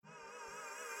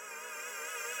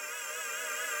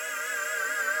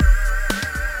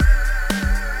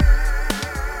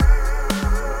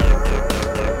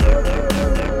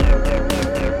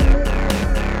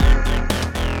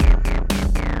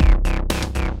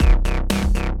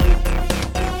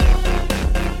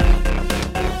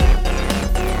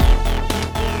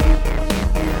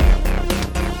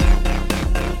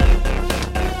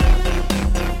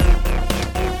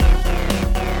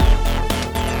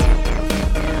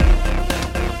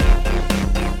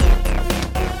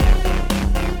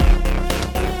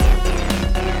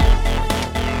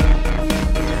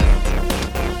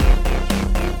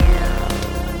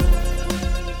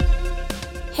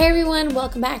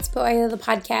welcome back to Poeta the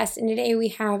Podcast, and today we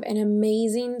have an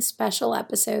amazing special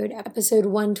episode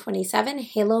 127,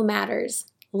 Halo Matters,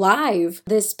 live.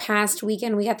 This past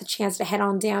weekend, we got the chance to head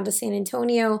on down to San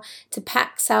Antonio to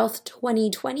PAX South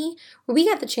 2020, where we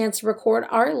got the chance to record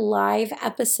our live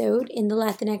episode in the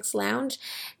Latinx Lounge,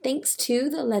 thanks to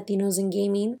the Latinos in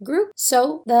Gaming group.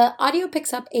 So the audio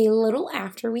picks up a little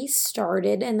after we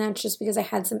started, and that's just because I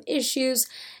had some issues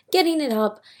getting it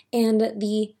up, and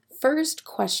the first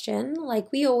question,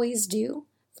 like we always do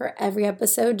for every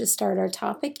episode to start our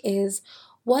topic, is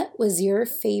what was your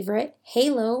favorite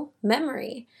Halo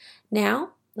memory?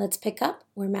 Now, let's pick up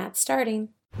where Matt's starting.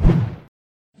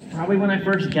 Probably when I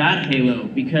first got Halo,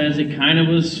 because it kind of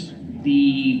was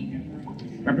the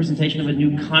representation of a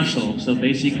new console. So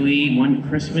basically, one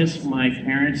Christmas, my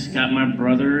parents got my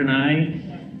brother and I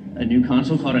a new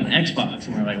console called an Xbox.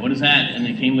 And we're like, what is that? And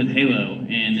it came with Halo.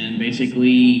 And then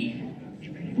basically,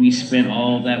 we spent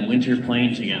all that winter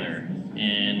playing together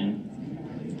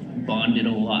and bonded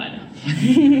a lot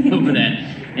over that.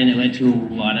 And it led to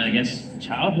a lot of, I guess,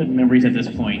 childhood memories at this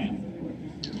point.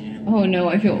 Oh no,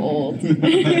 I feel old. You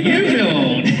feel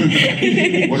old.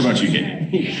 What about you,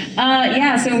 Kate?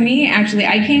 So me, actually,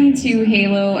 I came to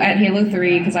Halo at Halo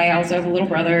 3 because I also have a little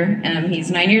brother. He's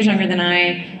 9 years younger than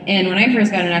I. And when I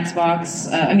first got an Xbox,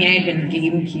 I had been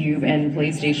GameCube and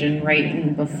PlayStation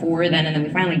right before then, and then we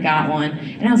finally got one.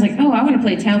 And I was like, oh, I want to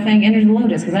play Tao Feng Enter the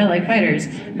Lotus because I like fighters.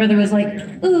 My brother was like,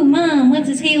 ooh, Mom, what's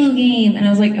this Halo game? And I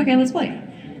was like, okay, let's play.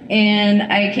 And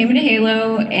I came into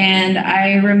Halo, and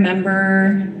I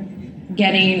remember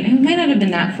it might not have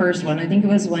been that first one. I think it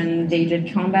was when they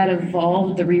did Combat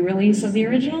Evolved, the re-release of the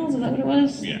originals. Is that what it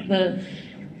was? Yeah.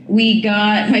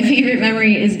 My favorite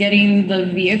memory is getting the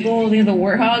vehicle, the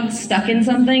Warthog, stuck in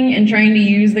something and trying to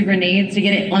use the grenades to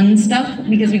get it unstuck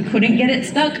because we couldn't get it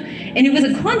stuck. And it was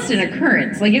a constant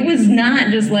occurrence. Like, it was not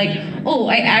just like, oh,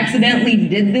 I accidentally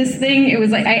did this thing. It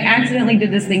was like, I accidentally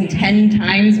did this thing 10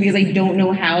 times because I don't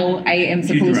know how I am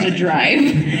supposed to drive.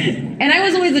 And I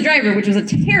was always the driver, which was a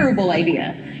terrible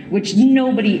idea, which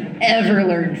nobody ever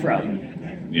learned from.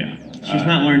 Yeah. She's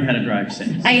not learned how to drive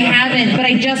since. I haven't, but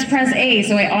I just press A,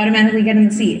 so I automatically get in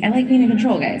the seat. I like being in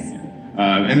control, guys.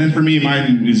 And then for me,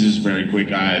 mine is just very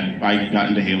quick. I got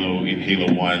into Halo in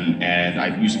Halo 1, and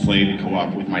I used to play the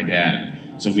co-op with my dad.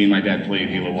 So me and my dad played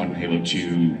Halo 1 and Halo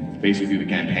 2, basically through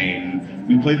the campaign.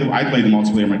 I played the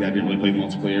multiplayer. My dad didn't really play the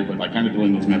multiplayer, but like kind of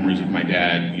building those memories with my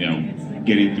dad,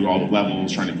 getting through all the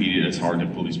levels, trying to beat it as hard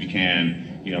difficult as we can.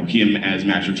 Him as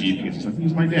Master Chief, because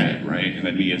he's my dad, right? And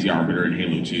then me as the Arbiter in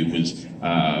Halo 2 was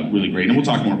really great. And we'll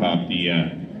talk more about the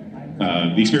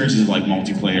experiences of like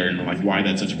multiplayer and like why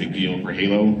that's such a big deal for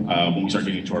Halo when we start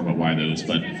getting to about why those.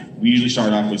 But we usually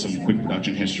start off with some quick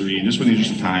production history, and just for the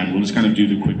interest of time, we'll just kind of do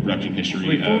the quick production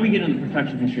history. Before we get into the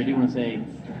production history, I do want to say,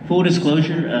 full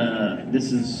disclosure,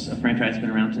 this is a franchise that's been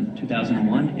around since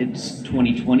 2001. It's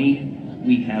 2020.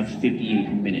 We have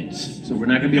 58 minutes, so we're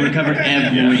not going to be able to cover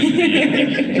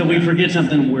everything. So we forget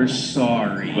something, we're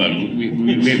sorry. Look,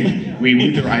 we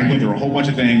went through a whole bunch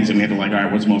of things, and we had to all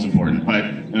right, what's most important? But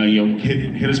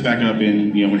hit us back up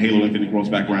in when Halo Infinite rolls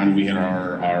back around, we had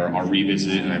our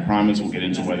revisit, and I promise we'll get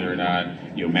into whether or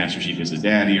not Master Chief is a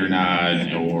daddy or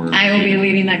not, or I will be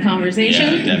leading that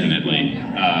conversation. Yeah, definitely.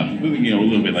 A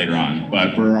little bit later on.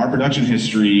 But for our production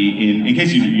history, in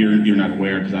case you're not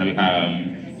aware, because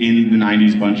in the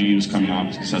 90s, Bungie was coming off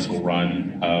a successful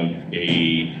run of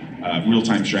a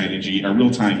real-time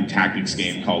tactics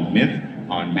game called Myth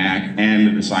on Mac,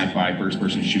 and the sci-fi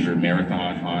first-person shooter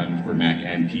Marathon for Mac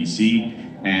and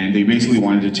PC. And they basically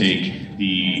wanted to take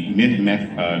the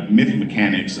myth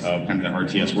mechanics of kind of the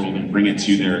RTS world and bring it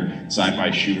to their sci-fi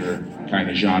shooter kind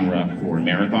of genre for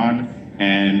Marathon.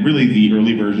 And really, the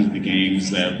early versions of the games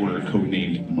that were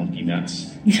codenamed Monkey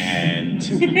Nuts and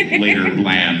later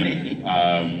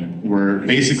Lamb were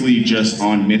basically just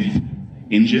on Myth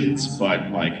engines,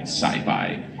 but like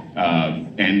sci-fi.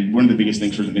 And one of the biggest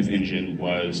things for the Myth engine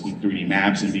was 3D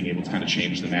maps and being able to kind of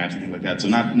change the maps and things like that. So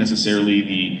not necessarily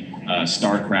the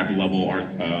StarCraft level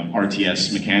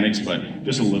RTS mechanics, but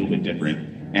just a little bit different.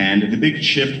 And the big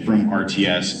shift from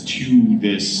RTS to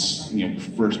this,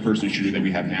 first-person shooter that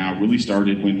we have now really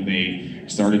started when they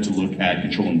started to look at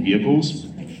controlling vehicles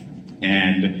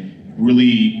and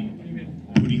really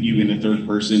putting you in the third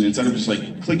person instead of just like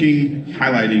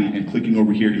highlighting and clicking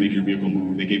over here to make your vehicle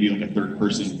move. They gave you like a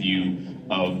third-person view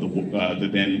of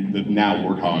the now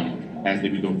Warthog as they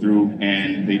would go through,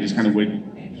 and they just kind of went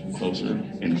closer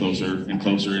and closer and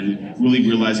closer, and really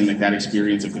realizing that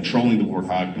experience of controlling the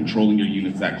Warthog, controlling your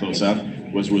units that close up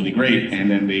was really great. And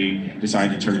then they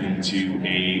decided to turn it into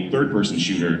a third-person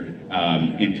shooter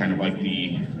in kind of like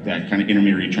that kind of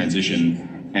intermediary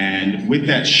transition. And with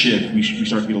that shift, we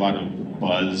start to get a lot of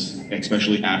buzz,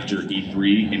 especially after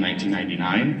E3 in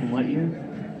 1999. What year?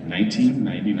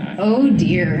 1999. Oh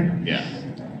dear. Yeah.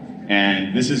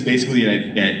 And this is basically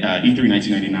at E3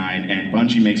 1999, and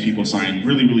Bungie makes people sign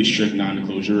really, really strict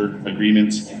non-disclosure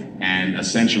agreements. And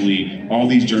essentially, all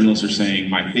these journalists are saying,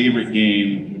 my favorite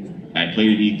game I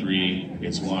played at E3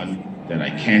 is one that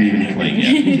I can't even play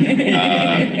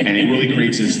yet. And it really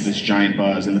creates this giant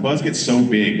buzz. And the buzz gets so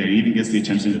big that it even gets the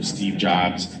attention of Steve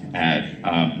Jobs at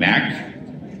Mac.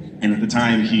 And at the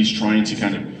time, he's trying to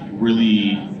kind of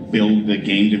really build the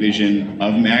game division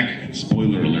of Mac.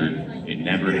 Spoiler alert, it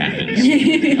never happens.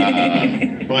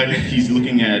 But he's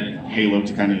looking at Halo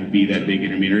to kind of be that big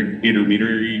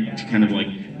intermediary to kind of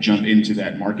like jump into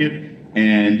that market.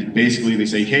 And basically they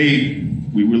say, hey,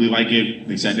 we really like it.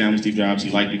 They sat down with Steve Jobs, he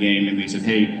liked the game, and they said,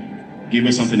 hey, give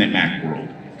us something at Macworld.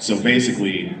 So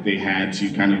basically they had to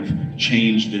kind of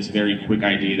change this very quick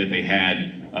idea that they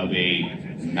had of a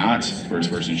not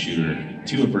first-person shooter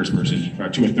to a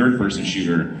third-person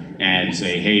shooter and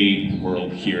say, hey,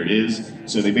 world, here it is.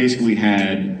 So they basically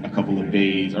had a couple of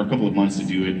days or a couple of months to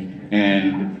do it.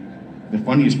 And the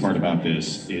funniest part about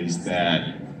this is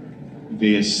that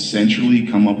they essentially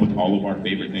come up with all of our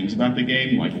favorite things about the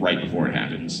game, like right before it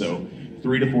happens. So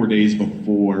 3 to 4 days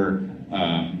before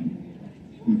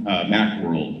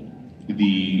Macworld,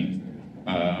 the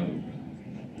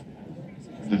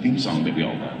theme song that we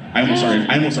all love. I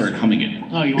almost started humming it.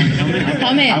 Oh, you want to hum it?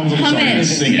 Hum it, I was hum starting to it.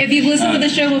 sing it. If you've listened to the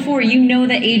show before, you know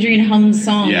that Adrian hums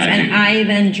songs, Yeah, I and do. I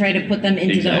then try to put them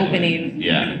into the Exactly. opening.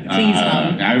 Yeah. Please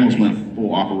hum. I almost went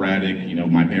full operatic. You know,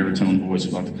 my baritone voice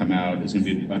was about to come out. It's going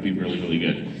to be really, really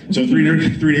good. So 3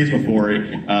 days before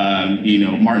it,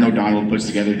 Martin O'Donnell puts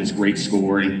together this great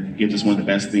score and gives us one of the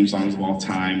best theme songs of all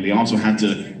time. They also had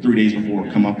to 3 days before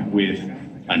come up with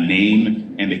a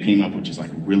name, and they came up with just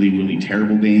like really, really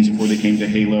terrible names before they came to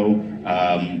Halo.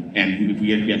 And if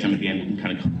we have time at the end, we can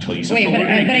kind of tell you something. Wait, we're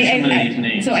gonna get some of these but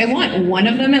names. so I want one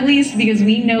of them at least, because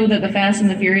we know that the Fast and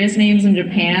the Furious names in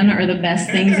Japan are the best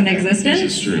things in existence.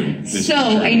 This is true. So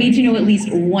I need to know at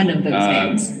least one of those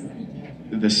names.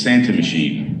 The Santa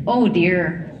Machine. Oh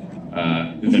dear.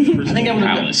 The Crystal I think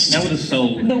Palace. that would have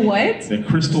sold. The what? The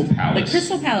Crystal The Palace.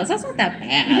 Crystal Palace. That's not that I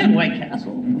had bad. White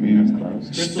Castle. Yeah. That's close.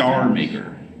 Crystal Star Palace.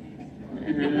 Maker.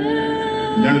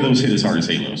 None of those hit as hard as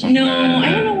Halo. So I'm No, glad,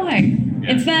 I don't know why.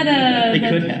 Yeah. It's that They that-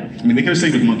 could have. I mean, they could have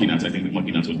stayed with Monkey Nuts. I think the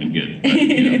Monkey Nuts would have been good.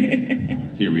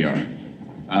 But, here we are.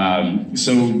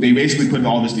 So they basically put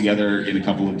all this together in a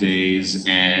couple of days,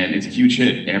 and it's a huge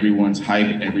hit. Everyone's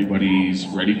hyped. Everybody's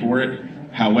ready for it.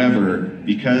 However,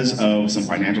 because of some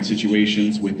financial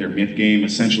situations with their Myth game,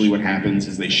 essentially what happens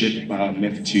is they ship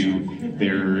Myth 2.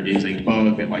 There is a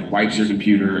bug that like wipes your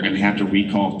computer, and they have to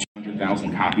recall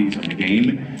 200,000 copies of the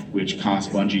game, which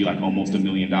costs Bungie like almost $1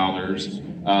 million.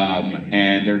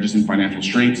 And they're just in financial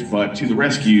straits. But to the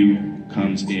rescue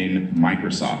comes in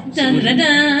Microsoft. Dun, dun,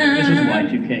 dun. This was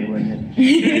Y2K, wasn't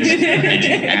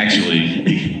it?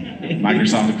 Actually,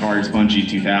 Microsoft acquires Bungie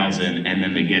 2000, and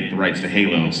then they get the rights to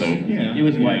Halo. So It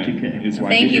was Y2K. It's Y2K.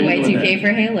 Thank you, Y2K,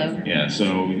 for Halo. Yeah,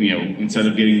 so instead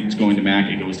of going to Mac,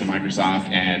 it goes to Microsoft.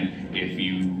 And if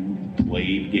you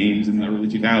played games in the early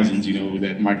 2000s, you know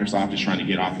that Microsoft is trying to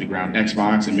get off the ground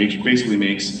Xbox and basically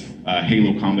makes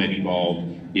Halo Combat Evolved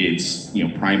its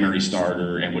primary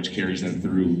starter, and which carries them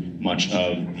through much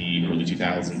of the early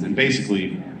 2000s, and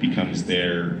basically becomes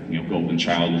their golden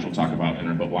child, which we'll talk about in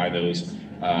about why those.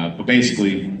 But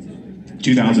basically,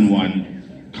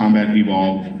 2001, Combat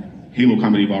Evolved, Halo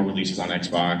Combat Evolved releases on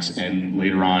Xbox, and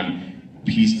later on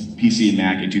PC and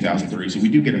Mac in 2003. So we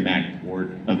do get a Mac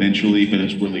port eventually, but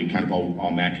it's really kind of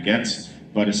all Mac gets.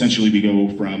 But essentially, we go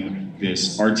from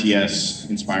this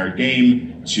RTS-inspired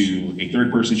game to a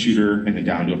third-person shooter, and then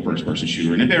down to a first-person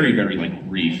shooter, and a very, very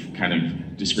brief kind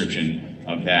of description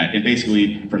of that. And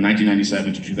basically, from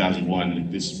 1997 to 2001,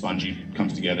 this Bungie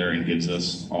comes together and gives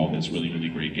us all this really, really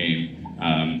great game.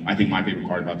 I think my favorite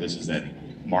part about this is that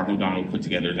Martin O'Donnell put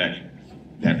together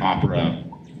that opera,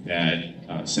 that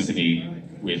symphony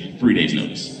with 3 days'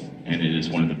 notice, and it is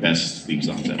one of the best theme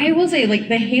songs ever. I will say,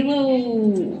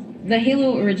 the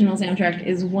Halo original soundtrack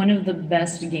is one of the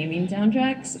best gaming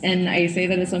soundtracks, and I say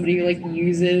that as somebody who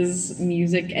uses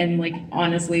music and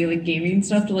honestly gaming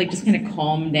stuff to just kind of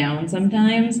calm down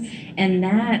sometimes. And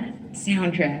that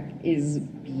soundtrack is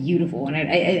beautiful. And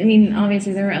I mean,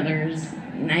 obviously there are others,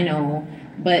 I know,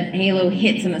 but Halo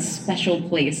hits in a special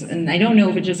place. And I don't know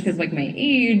if it's just because my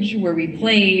age, where we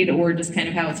played, or just kind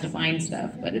of how it's defined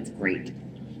stuff, but it's great.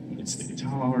 It's the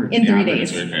guitar. In 3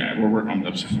 days. I'm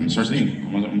gonna start singing.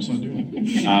 I'm gonna start doing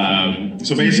it.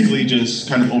 So basically, just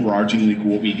kind of overarchingly,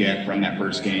 what we get from that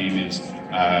first game is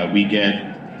we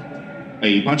get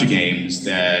a bunch of games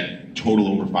that total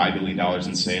over $5 billion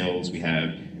in sales. We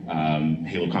have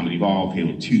Halo Combat Evolved,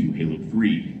 Halo 2, Halo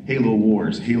 3, Halo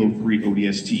Wars, Halo 3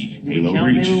 ODST, Halo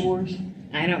Reach. Halo Wars?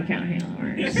 I don't count Halo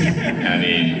Wars. I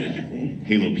mean,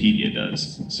 Halopedia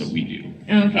does, so we do.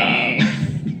 Okay.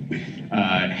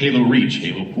 Halo Reach,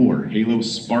 Halo 4, Halo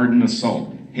Spartan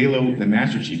Assault, Halo the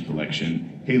Master Chief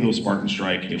Collection, Halo Spartan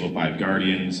Strike, Halo 5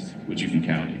 Guardians, which you can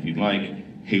count if you'd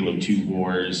like, Halo 2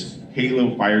 Wars,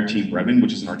 Halo Fireteam Brevin,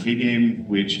 which is an arcade game,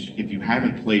 which if you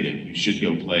haven't played it, you should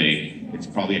go play. It's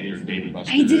probably at your David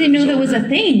Buster. I didn't know that was a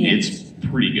thing. It's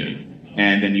pretty good.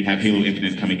 And then you have Halo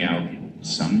Infinite coming out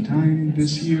sometime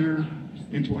this year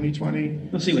in 2020.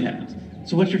 We'll see what happens.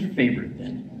 So what's your favorite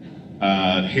then?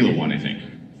 Halo 1, I think,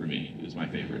 for me, is my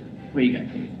favorite. What you got?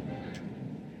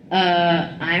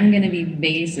 I'm gonna be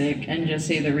basic and just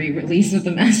say the re-release of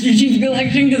the Master Chief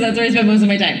Collection because that's where I spent most of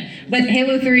my time. But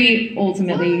Halo 3,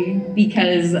 ultimately,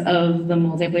 because of the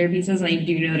multiplayer pieces, and I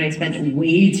do know that I spent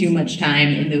way too much time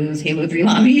in those Halo 3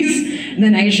 lobbies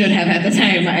than I should have at the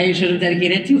time. I should have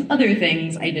dedicated to other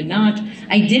things. I did not.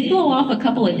 I did blow off a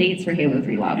couple of dates for Halo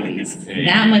 3 lobbies. Hey,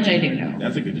 that much I do know.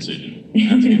 That's a good decision.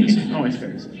 That's a good decision. Always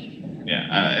fair decision.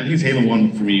 Yeah, I think it's Halo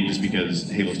 1 for me just because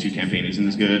Halo's 2 campaign isn't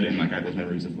as good, and like I have those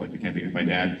memories of like the campaign with my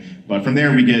dad. But from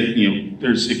there we get,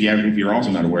 there's if you're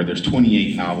also not aware, there's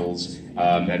 28 novels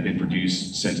that have been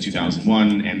produced since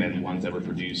 2001, and then ones that were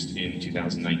produced in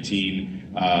 2019.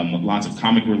 Lots of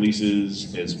comic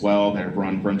releases as well that have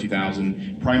run from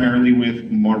 2000, primarily with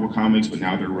Marvel Comics, but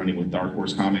now they're running with Dark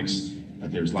Horse Comics.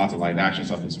 There's lots of live action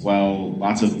stuff as well,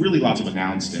 lots of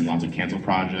announced and lots of canceled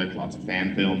projects, lots of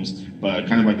fan films, but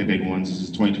kind of like the big ones. This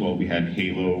is 2012, we had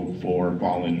Halo 4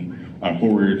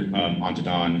 Forward Onto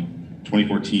Dawn,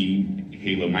 2014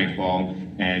 Halo Nightfall,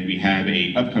 and we have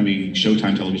a upcoming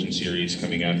Showtime television series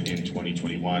coming up in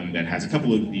 2021 that has a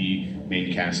couple of the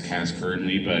main cast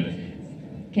currently, but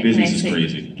business is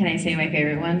crazy. Can I say my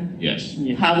favorite one? Yes.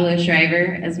 Pablo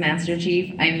Schreiber as Master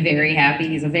Chief. I'm very happy.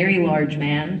 He's a very large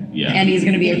man. Yeah. And he's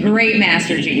going to be a great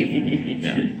Master Chief.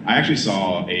 Yeah. I actually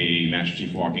saw a Master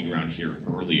Chief walking around here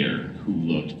earlier who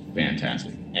looked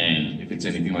fantastic. And if it's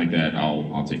anything like that,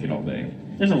 I'll take it all day.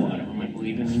 There's a lot of them, I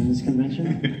believe, in this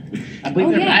convention. I feel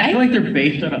like they're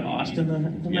based out of Austin,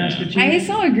 the Master Chief. I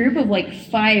saw a group of like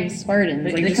 5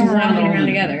 Spartans, They just come walking around the,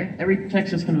 together. Every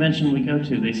Texas convention we go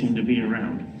to, they seem to be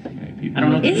around. People, I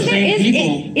don't know if it's the same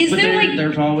people, but there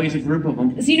there's always a group of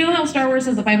them. So you know how Star Wars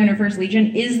has the 501st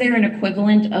Legion? Is there an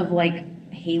equivalent of like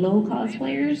Halo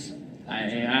cosplayers?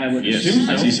 I would yes. assume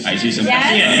so. I see some.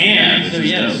 Yes. Yeah, so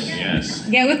yes. Yes.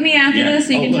 Get with me after this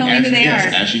so you can tell me who they are.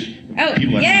 Actually, Oh,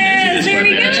 people yes, there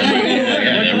we go.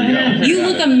 There we go. You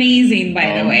look amazing,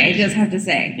 by the way, I just have to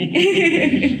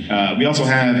say. We also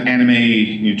have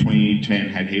anime, 2010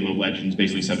 had Halo Legends,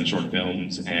 basically 7 short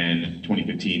films, and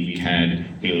 2015 we had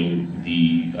Halo,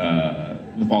 the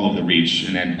Fall of the Reach,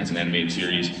 and then as an animated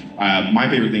series. My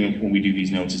favorite thing when we do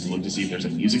these notes is to look to see if there's a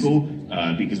musical,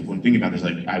 because one thing about this,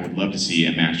 like, I would love to see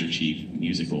a Master Chief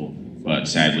musical, but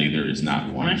sadly there is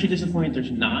not one. I'm actually disappointed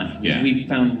there's not. Yeah. We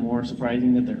found more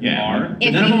surprising that there are. But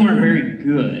If none of them are very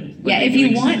good. Yeah, if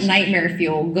you want nightmare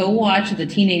fuel, go watch the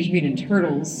Teenage Mutant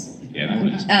Turtles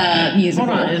musical.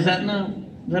 Hold on, is that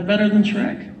better than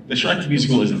Shrek? The Shrek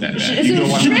musical isn't that bad. So You can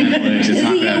go watch it on Netflix, it's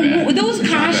not that bad. Those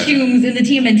It's not that costumes in the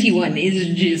TMNT one is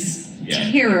just Yeah.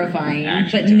 terrifying.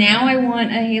 Actually But now I want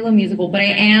a Halo musical. But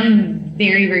I am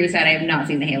very, very sad I have not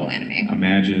seen the Halo anime. bad.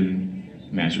 Imagine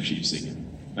Master Chief singing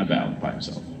a ballad by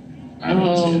himself. I would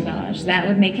Oh say. gosh, that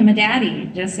would make him a daddy.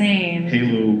 Just saying.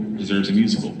 Halo deserves a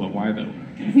musical, but why though?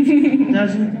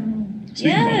 Doesn't.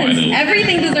 Speaking of why Yes, though,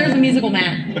 everything deserves a musical,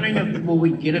 Matt. But I know, well,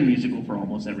 we get a musical for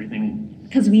almost everything.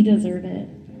 Because we deserve it.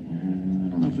 I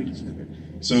don't know if we deserve it.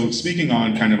 So speaking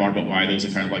on kind of our but why, those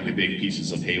are kind of like the big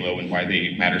pieces of Halo and why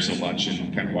they matter so much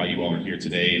and kind of why you all are here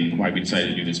today and why we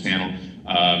decided to do this panel.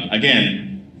 Again,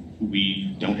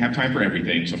 we don't have time for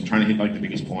everything, so I'm trying to hit like the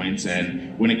biggest points.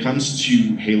 And when it comes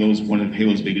to one of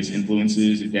Halo's biggest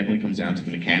influences, it definitely comes down to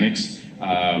the mechanics.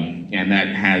 And that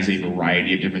has a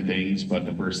variety of different things, but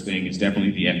the first thing is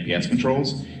definitely the FPS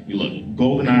controls. You look,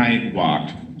 GoldenEye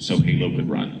walked so Halo could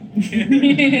run.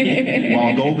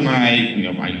 While GoldenEye,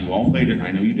 you all played it,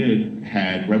 I know you did,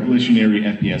 had revolutionary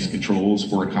FPS controls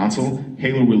for a console,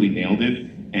 Halo really nailed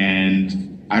it.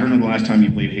 And I don't know the last time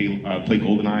you played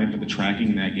GoldenEye, but the tracking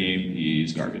in that game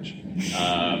is garbage.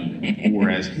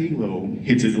 Whereas Halo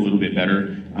hits it a little bit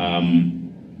better.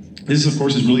 This, of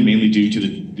course, is really mainly due to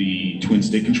the twin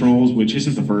stick controls, which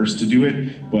isn't the first to do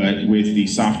it, but with the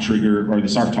soft trigger or the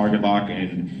soft target lock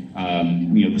and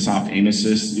the soft aim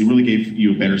assist, it really gave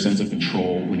you a better sense of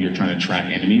control when you're trying to track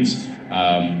enemies,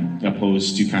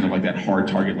 opposed to kind of like that hard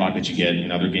target lock that you get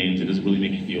in other games. It doesn't really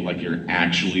make you feel like you're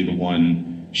actually the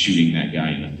one shooting that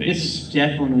guy in the face. It's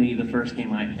definitely the first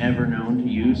game I've ever known to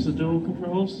use the dual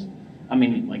controls. I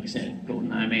mean, like I said,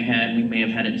 GoldenEye we may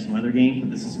have had it in some other games,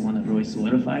 but this is the one that really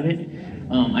solidified it.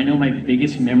 I know my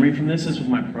biggest memory from this is when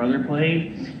my brother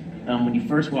played. When you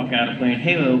first walk out of playing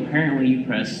Halo, apparently you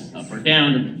press up or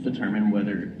down to determine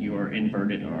whether you're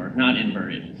inverted or not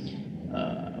inverted.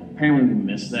 Apparently we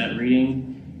missed that reading.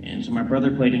 And so my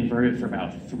brother played inverted for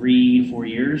about 3 to 4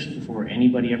 years before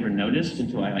anybody ever noticed,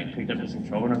 until I picked up his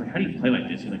controller and I was like, how do you play like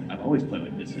this? He's like, I've always played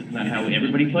like this. Isn't that how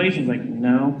everybody plays? I was like,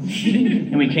 no.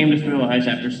 And we came to realize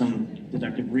after some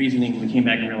deductive reasoning, we came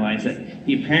back and realized that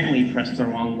he apparently pressed the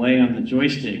wrong way on the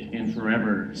joystick and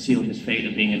forever sealed his fate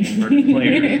of being an inverted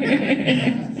player.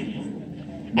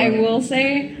 I will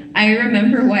say, I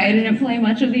remember why I didn't play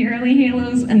much of the early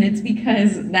Halos, and it's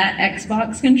because that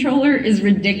Xbox controller is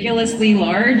ridiculously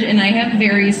large, and I have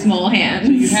very small hands.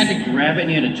 So you had to grab it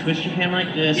and you had to twist your hand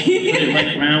like this, put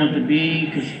it around with the B,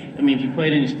 because, I mean, if you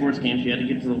played any sports games, you had to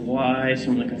get to the Y,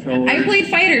 some of the controllers. I played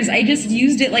fighters. I just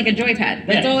used it like a joypad.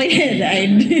 That's all I did.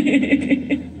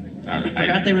 I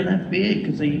forgot they were that big,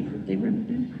 because they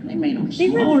made them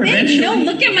smaller eventually. No,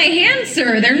 look at my hands,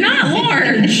 sir. They're not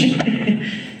large.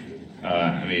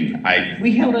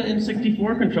 We held an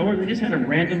N64 controller. They just had a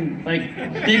random thing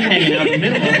hanging out in the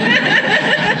middle of it.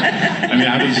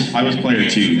 I was player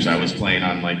 2, so I was playing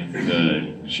on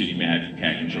the shitty Mad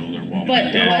Cat controller.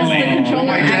 But was the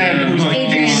controller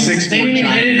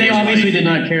They obviously did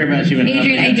not care about you.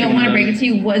 Adrian, I don't want to break it to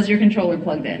you. Was your controller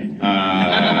plugged in?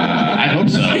 I hope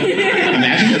so.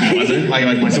 Imagine if it wasn't.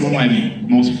 Like some of my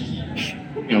most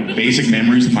basic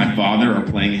memories of my father are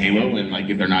playing Halo,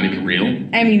 and they're not even real.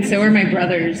 I mean, so are my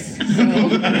brothers. So.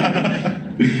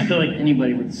 I feel like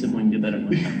anybody with a sibling did that at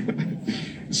one time.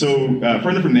 So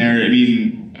further from there,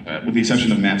 with the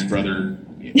exception of Matt's brother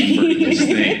inverting this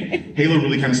thing, Halo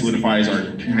really kind of solidifies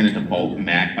our kind of default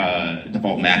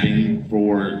mapping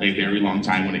for a very long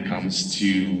time when it comes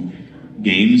to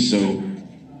games. So,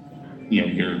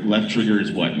 your left trigger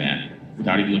is what, Matt?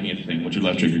 Without even looking at the thing, what's your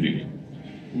left trigger do?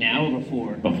 Now or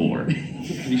before? Before.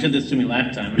 You said this to me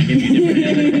last time. I gave you a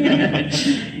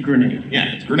different grenade.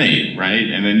 Yeah, it's grenade, right?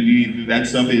 And then that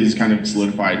stuff is kind of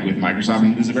solidified with Microsoft.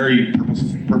 And it's a very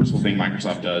purposeful thing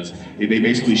Microsoft does. They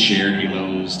basically share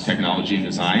Halo's technology and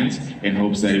designs in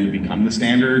hopes that it would become the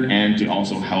standard and to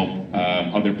also help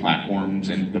other platforms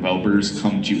and developers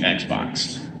come to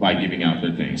Xbox by giving out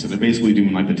their things. So they're basically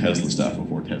doing the Tesla stuff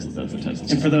before Tesla does the Tesla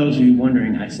stuff. And for those of you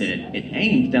wondering, I said it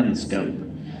hangs down the scope.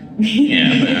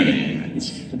 Yeah,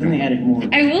 but then they added more.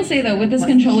 I will say though, with this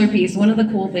controller piece, one of the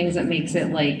cool things that makes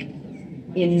it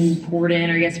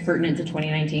important, or I guess pertinent to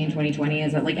 2019, 2020,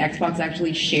 is that Xbox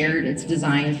actually shared its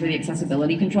designs for the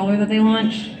accessibility controller that they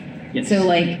launched. Yes. So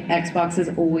Xbox has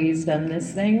always done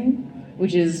this thing,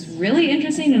 which is really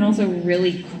interesting and also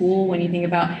really cool when you think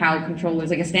about how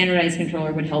controllers, a standardized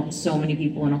controller would help so many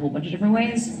people in a whole bunch of different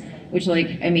ways. Which,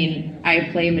 I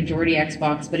play majority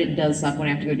Xbox, but it does suck when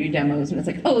I have to go do demos. And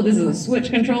it's oh, this is a Switch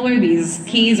controller. These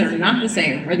keys are not the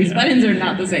same, or these buttons are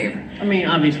not the same. I mean,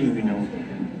 obviously, we know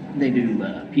they do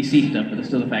PC stuff, but it's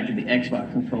still the fact that the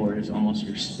Xbox controller is almost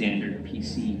your standard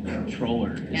PC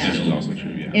controller. Yeah. This is also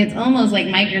true, yeah. It's almost like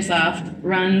Microsoft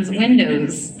runs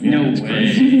Windows. No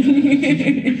way.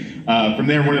 From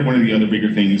there, one of the other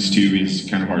bigger things, too, is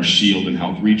kind of our shield and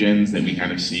health regens that we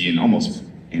kind of see in almost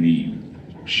any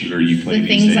shooter you play The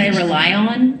these things days. I rely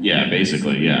on? Yeah,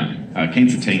 basically, yeah.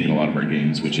 Kane's a tank in a lot of our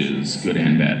games, which is good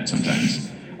and bad sometimes.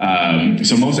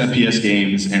 So most FPS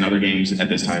games and other games at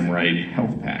this time write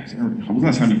health packs. When was the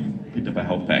last time you picked up a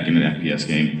health pack in an FPS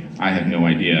game? I have no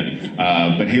idea.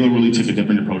 But Halo really took a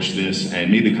different approach to this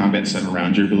and made the combat set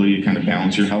around your ability to kind of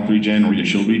balance your health regen or your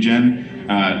shield regen.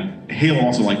 Halo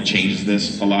also changes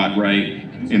this a lot, right,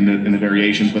 in the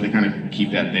variations, but they kind of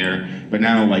keep that there. But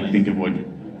now, think of what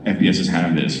FPSs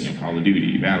have this: Call of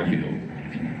Duty, Battlefield,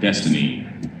 Destiny,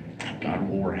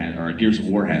 Gears of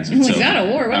War has it. God of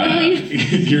War, what the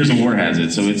hell? Gears of War has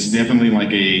it, so it's definitely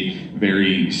a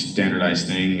very standardized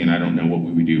thing. And I don't know what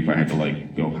we would do if I had to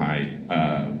go high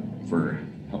for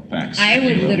health packs. I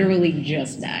would literally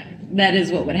just die. That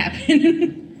is what would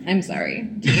happen. I'm sorry,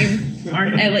 team.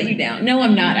 I let you down. No,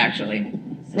 I'm not actually.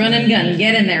 Run and gun,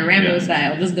 get in there, Rambo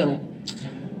style. Just go.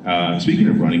 Speaking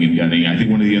of running and gunning, I think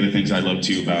one of the other things I love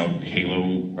too about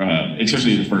Halo,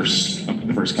 especially the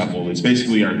first couple, is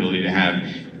basically our ability to have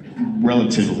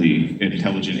relatively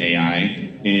intelligent AI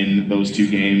in those two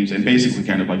games, and basically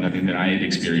kind of like nothing that I had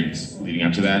experienced leading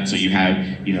up to that. So you have,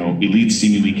 elites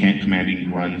seemingly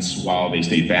commanding runs while they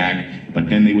stayed back, but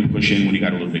then they would push in when you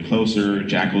got a little bit closer.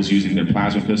 Jackals using their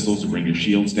plasma pistols to bring your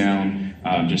shields down,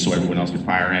 just so everyone else could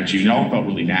fire at you. And it all felt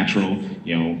really natural.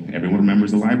 Everyone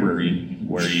remembers the library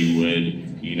where you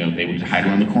would, they would hide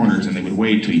around the corners and they would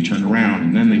wait till you turned around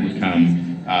and then they would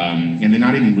come. And they're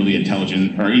not even really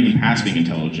intelligent, or even past being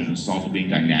intelligent, it's also being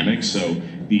dynamic. So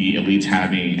the elites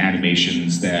having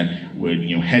animations that would,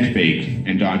 head fake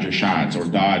and dodge your shots, or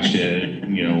dodge to,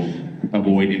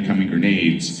 avoid incoming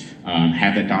grenades,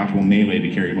 have that dodgeable melee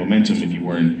to carry momentum if you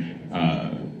weren't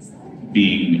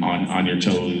being on your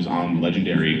toes on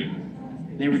legendary.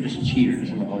 They were just cheaters.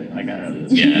 I got out of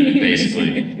this. Yeah,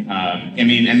 basically.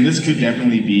 And this could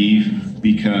definitely be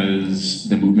because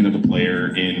the movement of the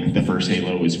player in the first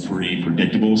Halo is pretty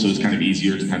predictable, so it's kind of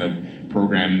easier to kind of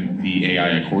program the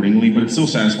AI accordingly, but it's still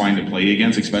satisfying to play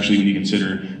against, especially when you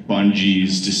consider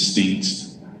Bungie's distinct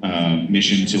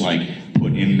mission to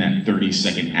put in that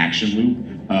 30-second action loop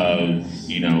of,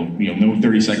 no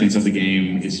 30 seconds of the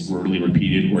game is really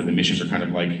repeated, where the missions are kind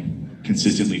of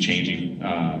consistently changing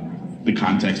the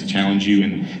context to challenge you,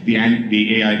 and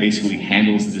the AI basically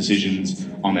handles the decisions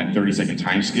on that 30-second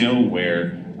time scale,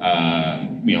 where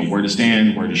where to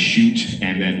stand, where to shoot,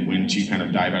 and then when to kind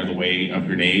of dive out of the way of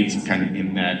grenades, kind of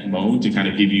in that mode to kind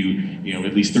of give you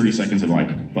at least 30 seconds of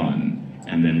fun,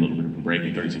 and then a little bit of a break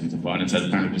and 30 seconds of fun, instead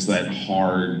of kind of just that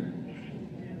hard,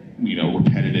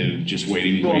 repetitive, just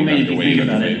waiting. Well, if you think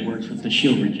about it, it works with the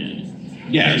shield regen.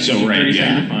 Yeah, so right, 30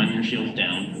 seconds of fun, your shield's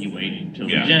down, you wait until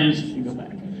it regens, you go back.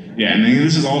 Yeah, and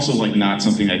this is also not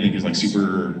something I think is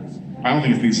super. I don't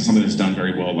think this is something that's done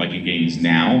very well in games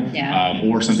now,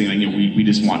 or something we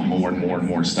just want more and more and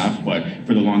more stuff. But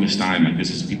for the longest time,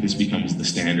 this becomes the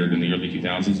standard in the early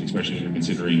 2000s, especially when you're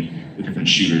considering the different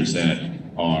shooters that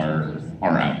are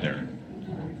out there.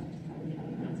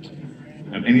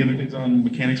 Any other things on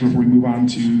mechanics before we move on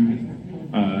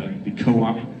to the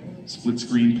co-op split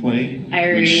screen play,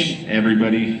 which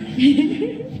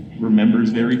everybody remembers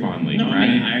very fondly, no,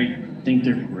 right? I think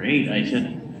they're great. I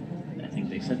think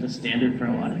they set the standard for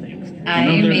a lot of things. I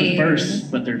know they're the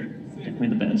first, but they're definitely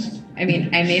the best. I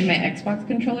made my Xbox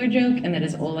controller joke, and that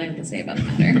is all I have to say about the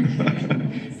matter.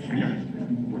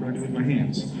 What do I do with my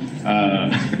hands?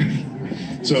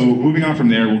 So moving on from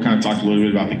there, we'll kind of talk a little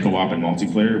bit about the co-op and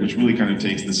multiplayer, which really kind of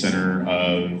takes the center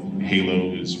of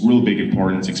Halo's real big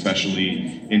importance,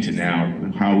 especially into now.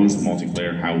 How was the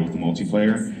multiplayer? How was the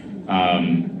multiplayer?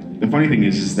 The funny thing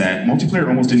is that multiplayer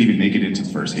almost didn't even make it into the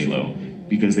first Halo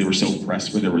because they were so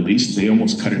pressed for their release. They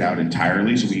almost cut it out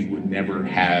entirely, so we would never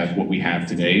have what we have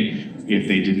today if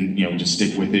they didn't, just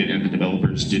stick with it and the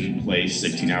developers didn't play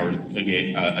 16 hours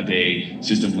a day,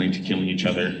 system linked, killing each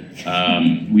other.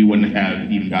 We wouldn't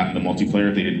have even gotten the multiplayer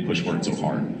if they didn't push for it so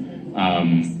hard.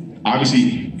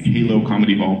 Obviously, Halo Combat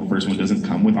Evolved, the first one, doesn't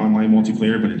come with online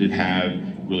multiplayer, but it did have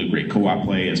really great co-op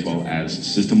play as well as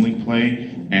system link play.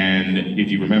 And if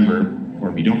you remember, or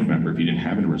if you don't remember, if you didn't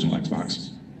have an original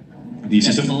Xbox, the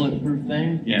system bulletproof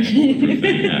thing. Yeah, bulletproof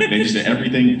thing. Yeah. They just did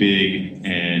everything big,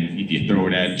 and if you throw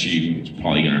it at you, it's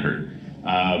probably gonna hurt.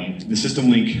 The system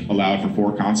link allowed for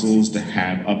 4 consoles to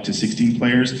have up to 16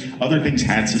 players. Other things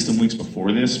had system links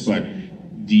before this, but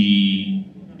the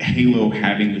Halo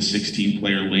having the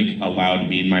 16-player link allowed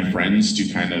me and my friends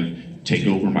to kind of take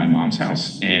over my mom's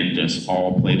house and just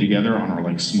all play together on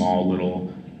our small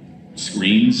little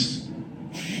screens,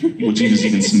 which is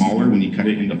even smaller when you cut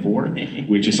it into 4,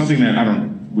 which is something that I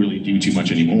don't really do too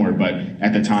much anymore, but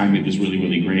at the time it was really,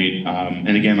 really great.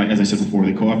 And again, as I said before,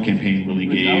 the co-op campaign really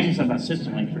gave... I was just about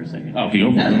System Link for a second. Oh, okay,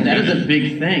 go for it. That is a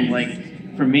big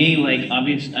thing. For me,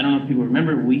 obvious, I don't know if people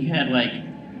remember, we had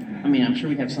I'm sure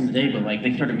we have some today, but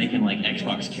they started making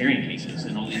Xbox carrying cases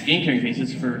and all these game carrying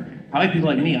cases for probably people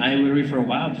like me. I literally for a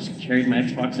while just carried my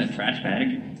Xbox in a trash bag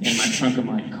in my trunk of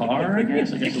my car, I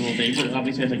guess a little dangerous.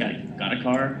 Obviously, as I got a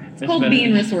car. It's called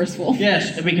being resourceful.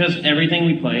 Yes, because everything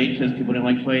we played, because people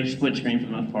didn't to play split screen for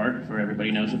the most part, for everybody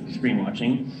knows it's screen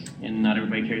watching, and not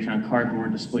everybody carries around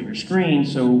cardboard to split your screen,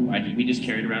 so we just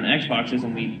carried around Xboxes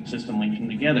and we system linked them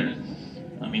together.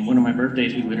 One of my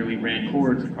birthdays, we literally ran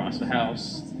cords across the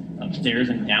house, upstairs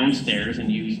and downstairs,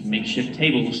 and used makeshift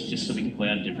tables just so we could play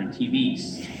on different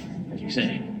TVs, as you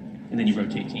say. And then you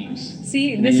rotate teams.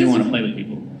 See, and then you don't want to play with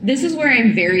people. This is where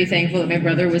I'm very thankful that my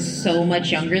brother was so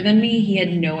much younger than me. He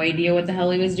had no idea what the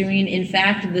hell he was doing. In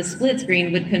fact, the split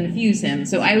screen would confuse him.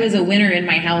 So I was a winner in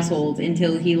my household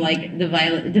until he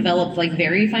developed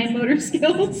very fine motor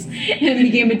skills and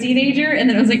became a teenager. And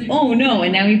then I was like, oh no!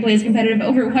 And now he plays competitive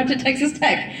Overwatch at Texas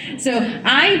Tech. So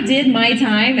I did my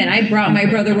time, and I brought my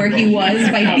brother where he was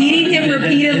by beating him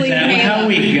repeatedly in Halo.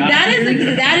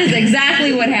 That is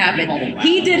exactly what happened.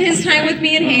 He did his time with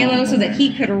me in Halo so that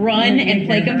he could run and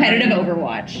play competitive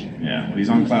Overwatch. Yeah, when he's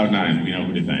on Cloud9, we know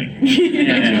who to thank.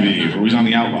 Or he's on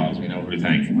the Outlaws, we know who to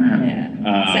thank.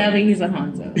 Yeah. Sadly, he's a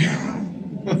Hanzo.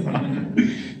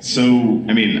 So,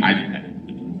 I mean, I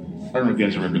don't know if you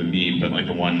guys remember the meme, but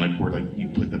the one where you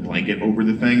put the blanket over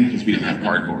the thing because we didn't have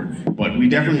cardboard. But we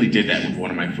definitely did that with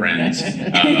one of my friends.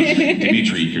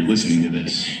 Dimitri, if you're listening to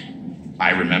this, I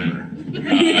remember.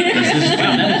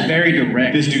 That is very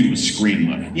direct. This dude was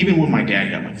screen look. Even when my dad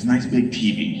got this nice big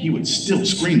TV, he would still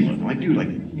screen look. I'm like, dude,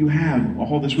 you have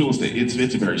all this real estate. It's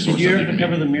a very sore subject. Did you ever to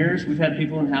cover the mirrors? We've had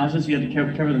people in houses. You had to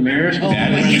cover the mirrors.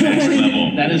 That is next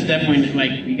level. That is definitely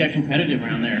you got competitive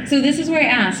around there. So this is where I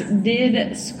ask: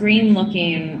 did screen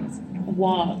looking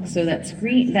walk so that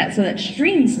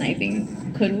stream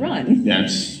sniping could run?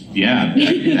 Yeah.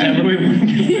 We were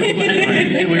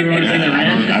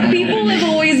on People have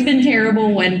always been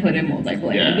terrible when put in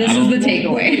multiplayer. Yeah, this is the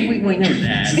takeaway. We know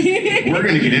that. We're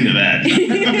going to get into that. I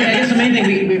guess the main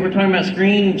thing, we were talking about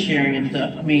screen sharing and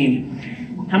stuff. I mean,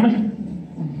 how much...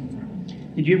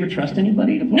 Did you ever trust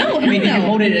anybody to play? No, did you no.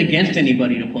 hold it against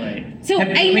anybody to play? So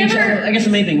I guess the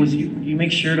main thing was you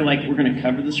make sure to we're going to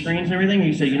cover the screens and everything. And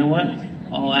you say, you know what?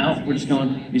 All out. We're just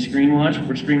going to be screen watch.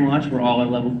 We're all at a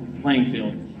level playing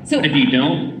field. So but if you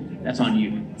don't, that's on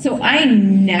you. So I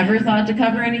never thought to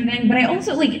cover anything, but I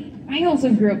also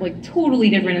grew up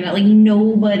totally different in that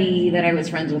nobody that I was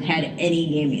friends with had any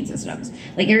gaming systems.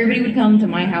 Everybody would come to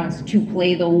my house to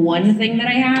play the one thing that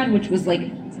I had, which was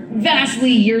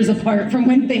vastly years apart from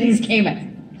when things came out.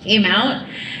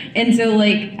 And so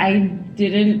I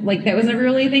didn't that was never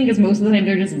really a thing because most of the time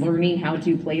they're just learning how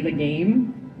to play the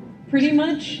game. Pretty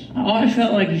much. Oh, I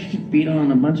felt like you could beat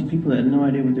on a bunch of people that had no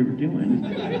idea what they were doing.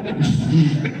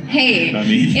 Hey,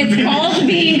 it's called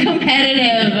being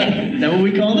competitive. Is that what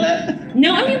we call that?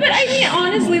 No,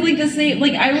 honestly, the same.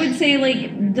 I would say,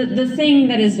 the thing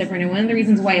that is different, and one of the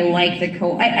reasons why I like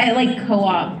I like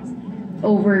co-op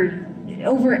over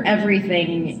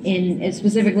everything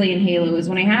specifically in Halo is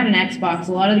when I had an Xbox,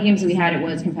 a lot of the games that we had, it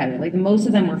was competitive. Most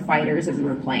of them were fighters that we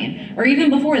were playing. Or even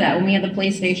before that, when we had the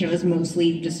PlayStation, it was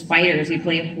mostly just fighters. We'd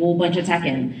play a whole bunch of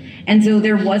Tekken. And so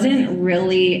there wasn't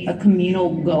really a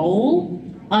communal goal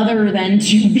other than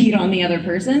to beat on the other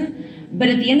person. But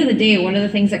at the end of the day, one of the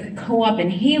things that co-op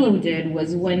in Halo did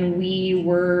was when we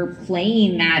were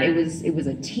playing that, it was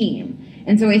a team.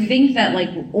 And so I think that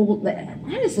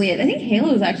honestly, I think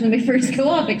Halo is actually my first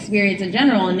co-op experience in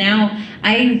general. And now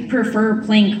I prefer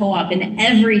playing co-op in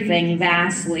everything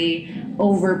vastly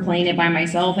over playing it by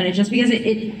myself. And it's just because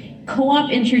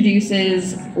co-op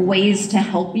introduces ways to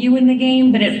help you in the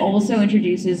game, but it also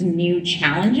introduces new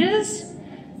challenges.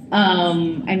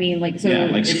 Screen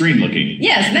looking.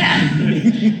 Yes,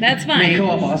 that. That's fine.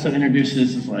 Co-op also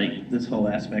introduces this whole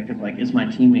aspect of is my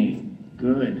teammate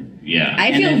good? Yeah.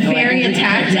 I feel very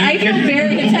attacked. I feel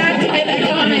very attacked by that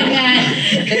comment.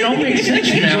 That they don't make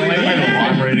sense now.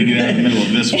 I'm ready to get out of the middle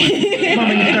of this one.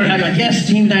 When you start having yes,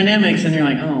 team dynamics, and you're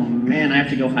like, oh man, I have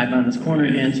to go hide behind this corner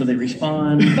again, so they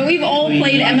respawn. But we've all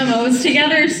played MMOs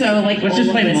together, so let's just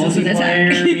play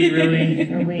multiplayer.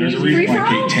 Really? There's a reason why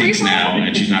Kate tanks now,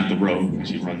 and she's not the rogue.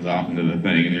 She runs off into the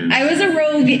thing. And I was a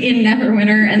rogue in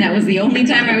Neverwinter, and that was the only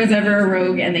time I was ever a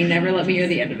rogue, and they never let me hear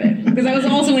the end of it. Because I was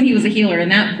also when he was a healer,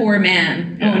 and that poor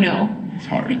man. Yeah. Oh no. It's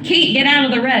hard. Kate, get out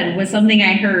of the red was something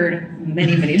I heard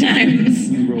many, many times.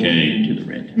 You rolled into the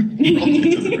red.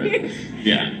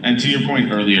 Yeah, and to your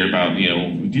point earlier about,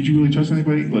 did you really trust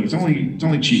anybody? Look, it's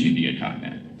only cheating to get caught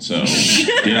net. So,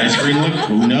 did I screen look?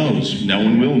 Who knows? No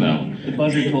one will know. The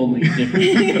buzzer told me it's different.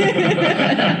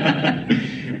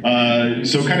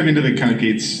 So kind of into the kind of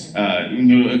Kate's, a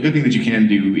good thing that you can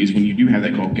do is when you do have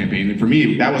that co-op campaign, and for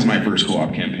me, that was my first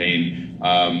co-op campaign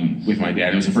with my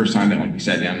dad. It was the first time that we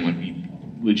sat down and we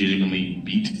legitimately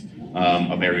beat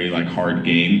a very hard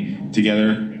game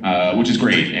together, which is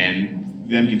great. And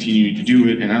them continuing to do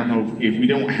it, and I don't know if we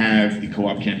don't have the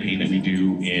co-op campaign that we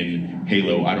do in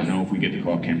Halo, I don't know if we get the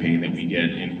co-op campaign that we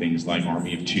get in things like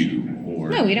Army of Two or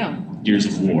no, we don't. Gears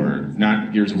of War,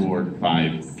 not Gears of War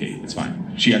 5. Okay, it's fine.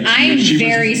 I'm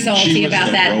very salty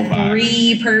about that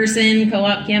 3-person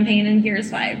co-op campaign in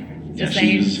Gears 5. Just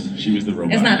saying. She was the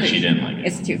robot. It's not she didn't like it.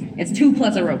 It's 2. It's 2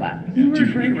 plus a robot. You were a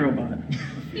great robot.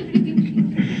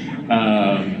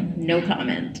 No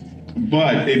comment.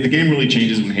 But the game really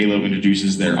changes when Halo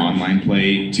introduces their online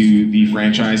play to the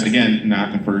franchise. Again,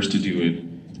 not the first to do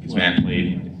it, because Matt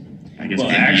played, I guess,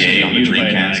 NBA on the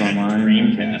Dreamcast online.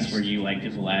 Dreamcast, where you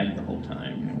just lagged the whole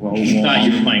time. Well, thought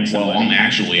you were playing somebody. Well,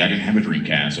 actually, I didn't have a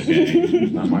Dreamcast. Okay,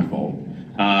 it's not my fault.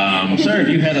 Well, sir, if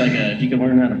you had if you could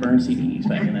learn how to burn CDs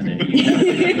back in the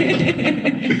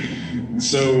day.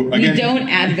 So We again, don't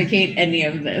advocate any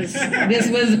of this. This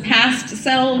was past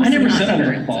selves. I never not said I was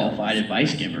a current qualified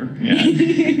advice giver.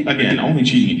 yeah. Again, only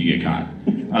cheating if you get caught.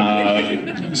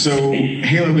 So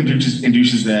Halo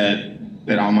introduces that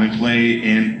online play,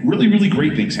 and really, really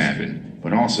great things happen,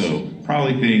 but also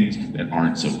probably things that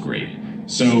aren't so great.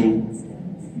 So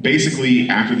basically,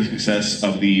 after the success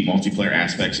of the multiplayer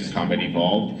aspects in Combat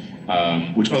Evolved,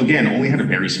 which again only had a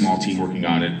very small team working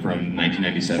on it from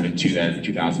 1997 to that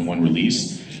 2001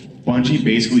 release, Bungie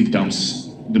basically dumps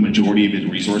the majority of its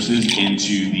resources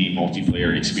into the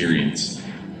multiplayer experience.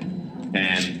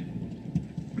 And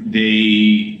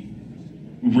it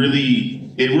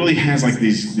really has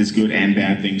this good and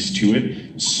bad things to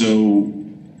it. So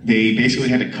they basically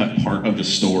had to cut part of the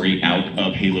story out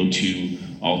of Halo 2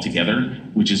 altogether,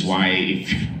 which is why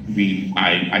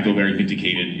I feel very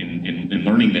vindicated in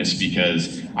learning this,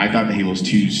 because I thought the Halo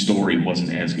 2 story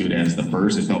wasn't as good as the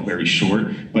first. It felt very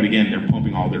short, but again, they're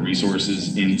pumping all their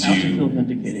resources into... I also feel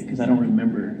vindicated because I don't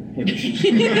remember Halo 2.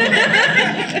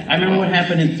 I remember what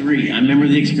happened in 3. I remember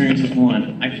the experience of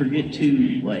 1. I forget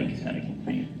 2, how to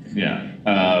campaign. Yeah.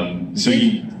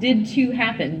 Did 2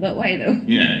 happen, but why though?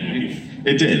 Yeah.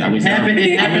 It did. I was happened.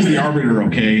 the arbiter,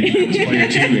 okay? I was player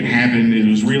 2. It happened. It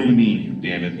was real to me.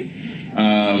 Damn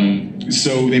it.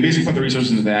 So they basically put the resources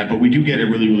into that, but we do get a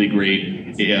really, really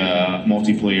great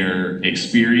multiplayer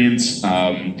experience,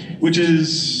 which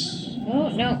is... Oh,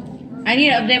 no. I need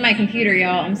to update my computer,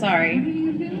 y'all. I'm sorry.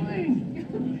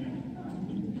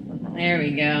 There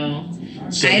we go.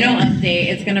 So, I don't update.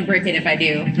 It's going to brick it if I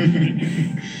do.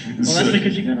 Well, that's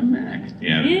because you got a Mac.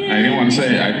 Yeah, I didn't want to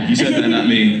say it. You said that, not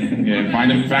me. Yeah,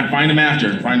 find him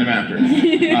after. It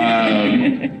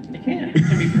can't. It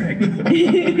can be brick.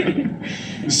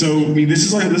 So I mean,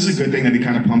 this is a good thing that they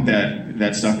kind of pump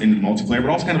that stuff into the multiplayer, but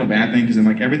also kind of a bad thing because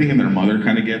then everything in their mother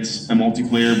kind of gets a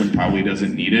multiplayer when probably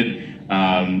doesn't need it.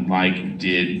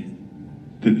 Did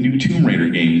the new Tomb Raider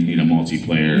games need a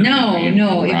multiplayer? No, it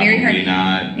very hard.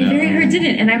 Not. It very hard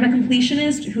didn't, and I'm a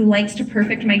completionist who likes to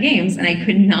perfect my games, and I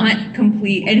could not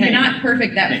complete. I could not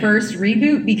perfect that first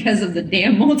reboot because of the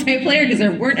damn multiplayer, because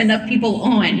there weren't enough people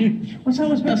on. What's that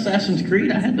was about Assassin's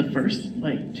Creed? I had the first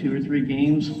 2 or 3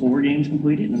 games, 4 games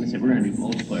completed, and then they said we're going to do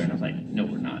multiplayer, and I was like, no,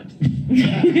 we're not.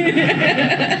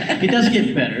 It does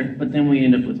get better, but then we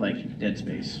end up with Dead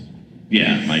Space.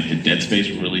 Yeah, did Dead Space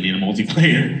really need a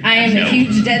multiplayer? I am a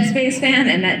huge Dead Space fan,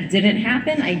 and that didn't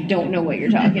happen. I don't know what you're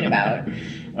talking about.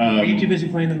 Are you too busy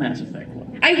playing the Mass Effect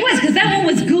one? I was, because that one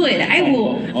was good. I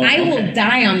will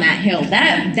die on that hill.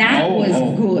 That was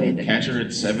good. Catch her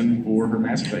at 7 for her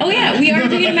Mass Effect. Oh yeah, we are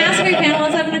doing a Mass Effect panel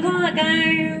at 7 o'clock,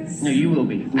 guys. No, you will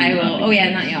be. I will. Oh yeah,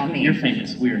 not y'all, me. You're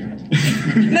famous. We're not.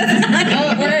 That's not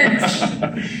how it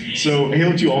works. So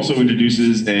Halo 2 also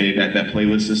introduces that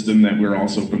playlist system that we're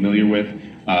also familiar with.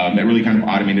 That really kind of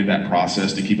automated that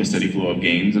process to keep a steady flow of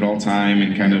games at all time,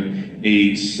 and kind of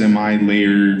a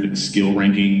semi-layered skill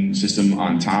ranking system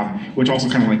on top, which also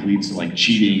kind of leads to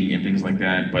cheating and things like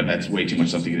that. But that's way too much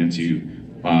stuff to get into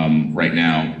right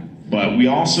now. But we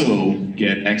also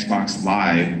get Xbox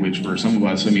Live, which for some of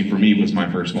us, for me, was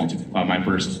my first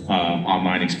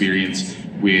online experience.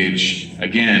 Which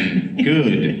again,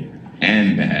 good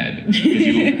and bad.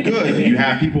 You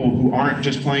have people who aren't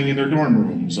just playing in their dorm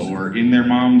rooms or in their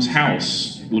mom's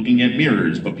house looking at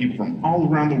mirrors, but people from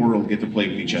all around the world get to play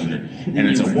with each other. And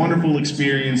it's a wonderful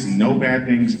experience. No bad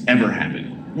things ever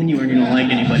happen. Then you aren't going to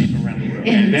like anybody from around the world.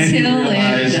 Until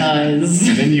it does.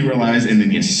 And then you realize, and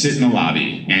then you sit in the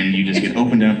lobby, and you just get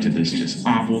opened up to this just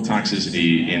awful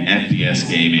toxicity in FPS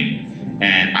gaming.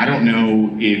 And I don't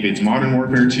know if it's Modern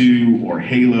Warfare 2 or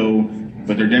Halo,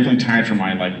 but they're definitely tied for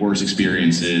my worst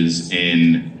experiences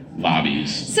in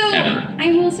lobbies. So ever.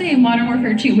 I will say Modern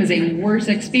Warfare 2 was a worse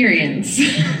experience.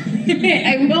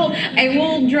 I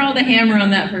will draw the hammer on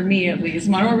that for me at least.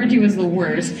 Modern Warfare 2 was the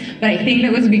worst, but I think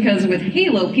that was because with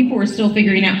Halo, people were still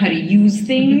figuring out how to use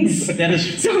things. That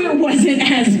is. So it wasn't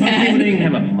as bad. People didn't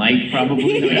have a mic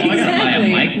probably. Exactly. I gotta buy a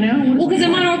mic now? Well, because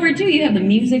in Modern Warfare 2, you have the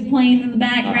music playing in the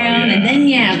background, and then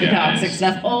you have the toxic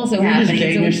stuff also You're happening. just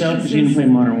dating yourself because you didn't play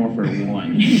Modern Warfare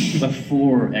 1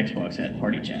 before Xbox had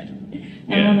party chat.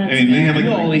 Yeah, that's and they have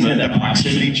You always had that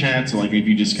proximity chat, so like if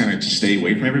you just kind of stay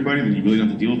away from everybody, then you really don't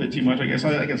have to deal with it too much. I guess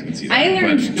I can see that. I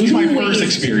learned but it was my two first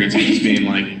ways. experience of just being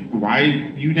like, why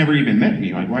you never even met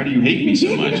me? Like, why do you hate me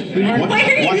so much? Why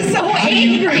are you so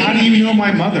angry? How do you know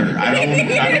my mother? I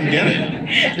don't get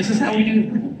it. This is how we do.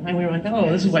 And we were like, oh,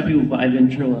 this is why people buy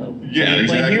Ventrilo. Yeah, Like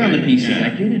exactly. here on the PC, Yeah. I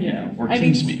get it now. Or I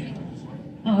mean- TeamSpeak.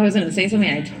 Oh, I was going to say something.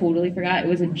 I totally forgot. It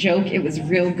was a joke. It was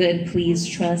real good. Please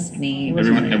trust me.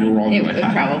 Everyone all It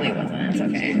like, probably wasn't. It's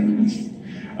okay.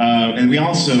 And we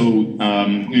also,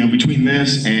 between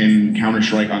this and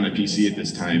Counter-Strike on the PC at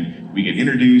this time, we get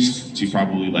introduced to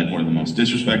probably like one of the most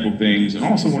disrespectful things and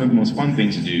also one of the most fun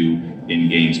things to do in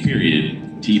games,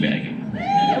 period, teabagging.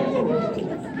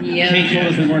 Yeah. Kate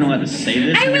told us we weren't allowed to say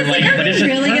this. I and was we're like, are but we it's a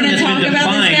really term gonna that's talk been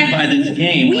about this defined guy? by this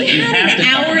game. We Like, you have had to an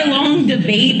talk about it. hour-long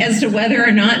debate as to whether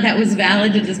or not that was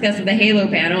valid to discuss at the Halo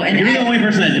panel. And You're the only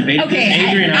person that debated Okay, this.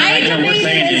 Adrian and I we're debated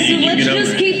saying it, it, so you let's get over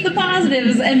just it. keep the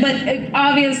positives. But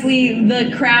obviously,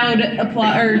 the crowd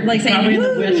or like saying Probably the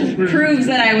 "Woo," best. proves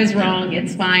that I was wrong.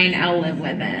 It's fine. I'll live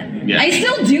with it. Yeah. I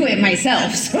still do it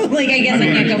myself, so like I guess I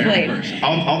can't complain.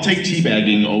 I'll take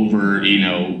teabagging over,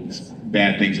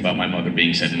 bad things about my mother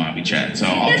being said in lobby chat. So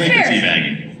I'll That's take fair. the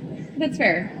teabagging. That's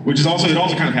fair. Which is also, it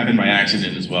also kind of happened by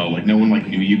accident as well. Like no one like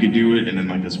knew you could do it, and then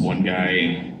like this one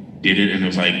guy did it, and it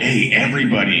was like, hey,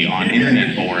 everybody on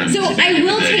internet forums. So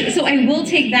I will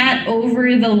take that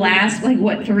over the last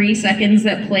 3 seconds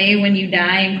that play when you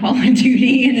die in Call of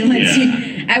Duty, and it lets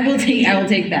you. I will take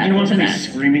that. You don't want over somebody that.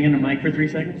 screaming in the mic for 3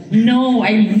 seconds? No,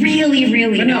 I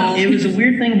really But no, don't. it was a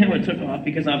weird thing how it took off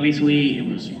because obviously it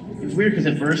was weird because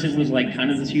at first it was like kind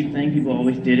of this huge thing. People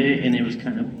always did it, and it was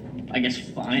kind of, I guess,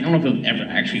 fine. I don't know if it was ever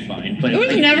actually fine, but It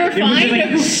was never It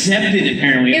fine. was accepted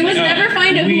apparently. It was never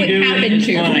fine to who we it do happened it's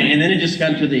to. Fine. And then it just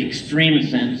got to the extreme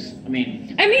sense. I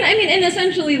mean, and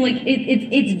essentially,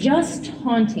 it's just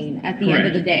taunting at the end of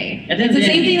Correct. the day. At the It's end the of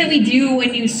the same day- thing that we do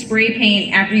when you spray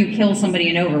paint after you kill somebody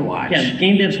in Overwatch. yeah,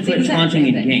 game devs It's quit the exact taunting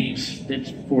same in thing. games.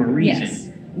 That's for a reason. Yes.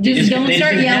 They Just don't they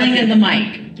start didn't have yelling that- in the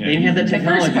mic. They didn't have that The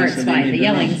technology. first part's so they fine. The did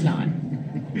their own. yelling's not.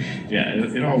 Yeah,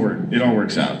 it all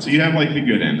works out. So you have like the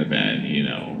good and the bad.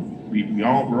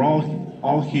 We're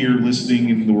all here listening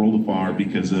in the world afar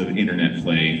because of internet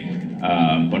play,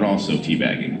 but also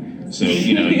teabagging. So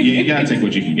you gotta take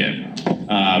what you can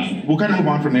get. We'll kind of move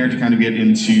on from there to kind of get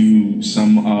into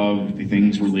some of the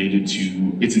things related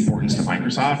to its importance to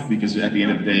Microsoft, because at the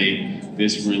end of the day,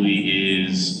 this really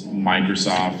is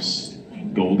Microsoft's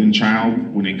golden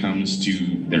child when it comes to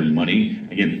their money.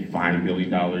 Again, $5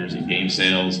 billion in game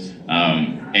sales.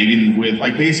 Even with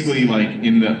basically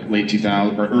in the late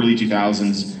 2000s or early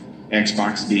 2000s,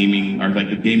 Xbox gaming, or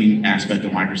the gaming aspect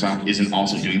of Microsoft isn't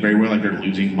also doing very well. They're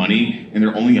losing money, and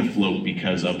they're only afloat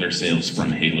because of their sales from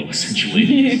Halo, essentially.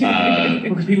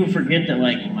 Because people forget that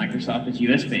Microsoft is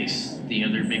US based. The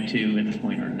other big two at this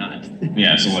point are not.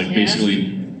 Yeah, so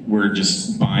basically we're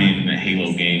just buying the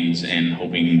Halo games and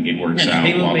hoping it works out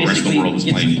Halo while the rest of the world is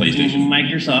playing gets PlayStation.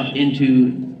 Microsoft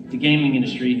into the gaming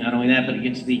industry. Not only that, but it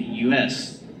gets the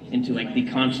US into the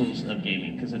consoles of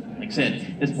gaming. Because like I said,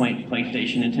 at this point,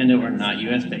 PlayStation, Nintendo are not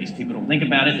US based. People don't think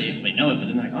about it. They know it, but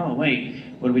then they're like, oh wait,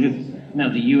 what do we do? No,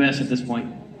 the US at this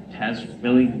point has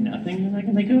really nothing that I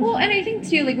can think of. Well, and I think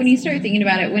too, when you start thinking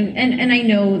about it, and I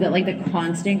know that the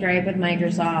constant gripe with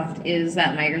Microsoft is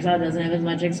that Microsoft doesn't have as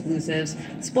much exclusives.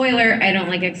 Spoiler: I don't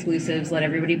like exclusives. Let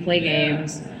everybody play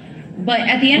games. But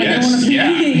at the end of the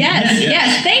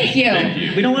yes, thank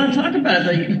you. We don't want to talk about it.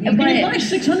 Though. You can But- buy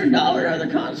 $600 out of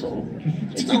the console.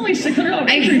 It's only $600.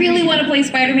 I really want to play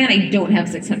Spider-Man. I don't have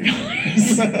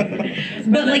 $600.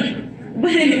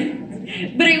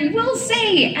 But I will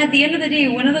say, at the end of the day,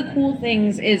 one of the cool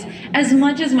things is, as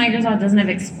much as Microsoft doesn't have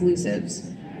exclusives,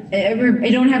 I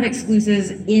don't have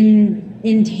exclusives in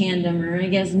tandem, or I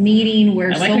guess meeting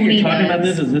where I like Sony how you're talking about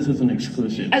does. this is an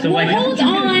exclusive. Well, how hold did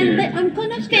you get on. here? I'm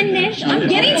gonna finish. I'm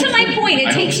getting to my point. It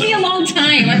takes me a long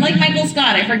time. I'm like Michael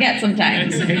Scott. I forget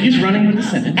sometimes. You're just running with the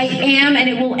sentence. I am, and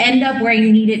it will end up where I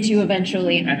need it to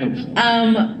eventually. I hope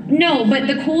so. No, but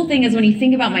the cool thing is when you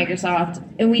think about Microsoft,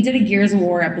 and we did a Gears of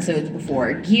War episodes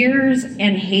before, Gears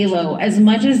and Halo, as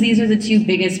much as these are the two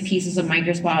biggest pieces of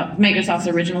Microsoft's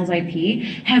Originals IP,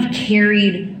 have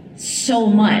carried so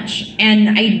much.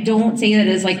 And I don't say that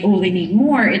as they need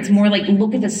more. It's more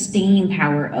look at the staying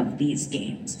power of these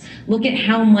games. Look at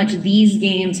how much these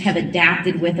games have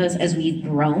adapted with us as we've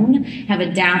grown, have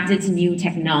adapted to new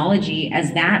technology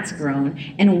as that's grown,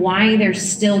 and why they're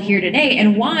still here today,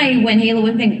 and why when Halo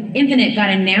Infinite got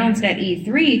announced at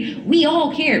E3, we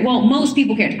all cared. Well, most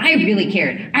people cared. I really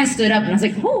cared. I stood up and I was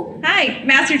like, oh, hi,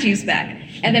 Master Chief's back.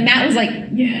 And then Matt was like,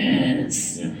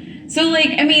 yes. So,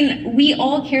 like, I mean, we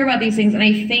all care about these things, and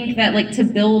I think that, like, to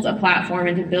build a platform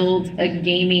and to build a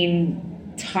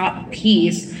gaming top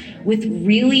piece with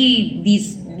really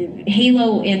these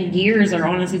Halo and Gears are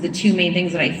honestly the two main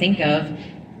things that I think of.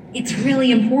 It's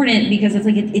really important because it's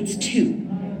like it's two.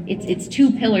 It's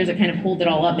two pillars that kind of hold it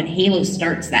all up, and Halo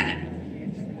starts that.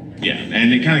 Yeah,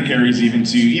 and it kind of carries even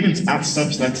out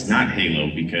stuff that's not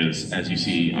Halo, because as you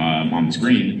see on the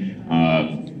screen,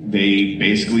 they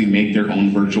basically make their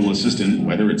own virtual assistant.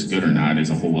 Whether it's good or not is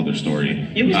a whole other story.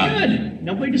 It was good.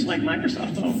 Nobody disliked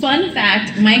Microsoft though. Fun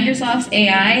fact, Microsoft's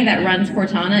AI that runs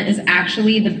Cortana is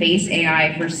actually the base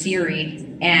AI for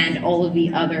Siri and all of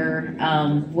the other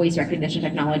voice recognition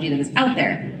technology that is out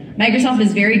there. Microsoft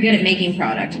is very good at making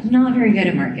product, not very good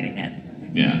at marketing it.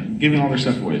 Yeah, giving all their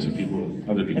stuff away so other people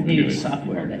I can think do it's it.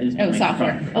 software. That is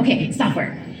Software. Okay,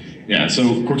 software. Yeah, so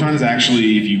Cortana is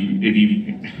actually, if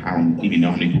you, I don't even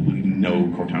know how many people know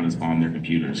Cortana's on their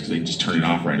computers because they just turn it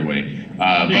off right away.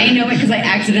 I know it because I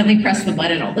accidentally press the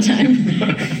button all the time.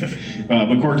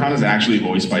 But Cortana is actually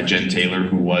voiced by Jen Taylor,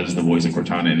 who was the voice of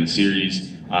Cortana in the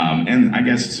series. And I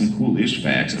guess some cool-ish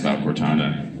facts about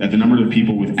Cortana, that the number of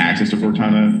people with access to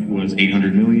Cortana was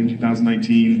 800 million in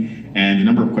 2019, and the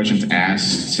number of questions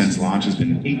asked since launch has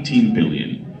been 18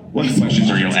 billion. What questions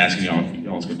are you asking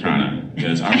y'all's Cortana?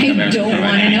 Because I don't want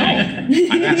to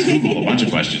know. I've asked Google a bunch of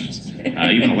questions,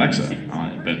 even Alexa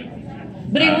on it.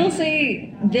 But I will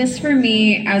say this for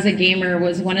me as a gamer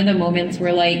was one of the moments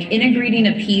where like integrating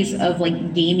a piece of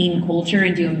like gaming culture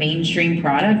into a mainstream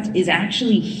product is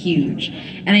actually huge.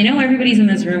 And I know everybody's in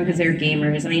this room because they're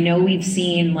gamers, and I know we've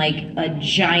seen like a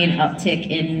giant uptick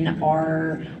in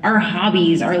our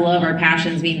hobbies, our love, our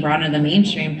passions being brought into the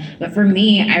mainstream. But for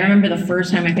me, I remember the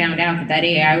first time I found out that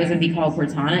AI was going to be called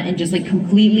Cortana and just like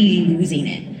completely losing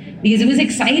it. Because it was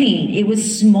exciting. It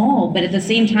was small, but at the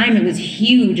same time, it was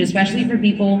huge, especially for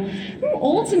people who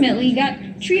ultimately got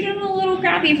treated a little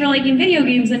crappy for liking video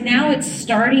games, and now it's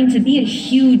starting to be a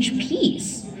huge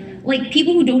piece. Like,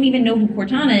 people who don't even know who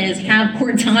Cortana is have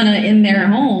Cortana in their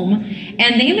home,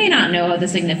 and they may not know the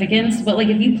significance, but, like,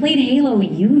 if you played Halo,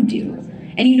 you do.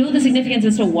 And you know the significance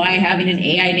as to why having an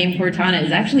AI named Cortana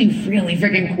is actually really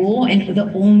freaking cool, and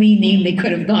the only name they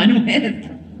could have gone with.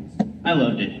 I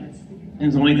loved it. And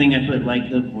it's the only thing I put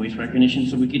like the voice recognition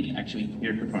so we could actually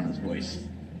hear Cortana's voice.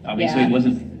 Obviously, It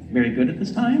wasn't very good at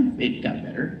this time. It got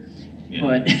better. Yeah.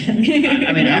 But,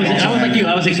 I mean, I was like you.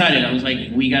 I was excited. I was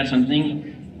like, we got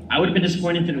something. I would have been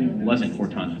disappointed if it wasn't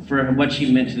Cortana. For what she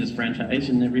meant to this franchise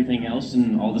and everything else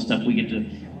and all the stuff we get to...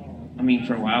 I mean,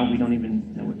 for a while, we don't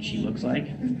even know what she looks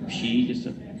like. She just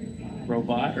a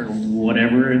robot or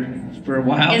whatever for a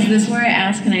while. Is this where I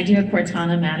ask, can I do a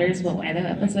Cortana Matters But Why Though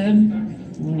episode?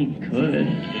 You could.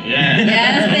 Yeah.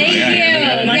 Yes, thank you.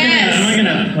 I'm not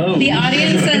gonna pose. The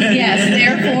audience says yes,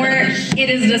 therefore it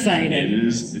is decided. It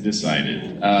is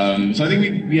decided. So I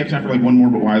think we have time for like one more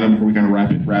but why though before we kind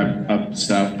of wrap up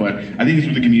stuff. But I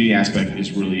think the community aspect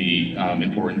is really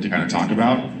important to kind of talk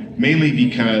about, mainly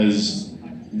because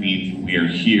we are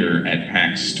here at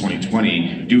PAX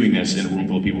 2020 doing this in a room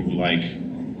full of people who like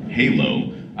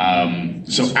Halo.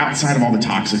 So outside of all the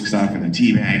toxic stuff and the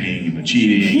teabagging and the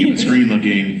cheating and the screen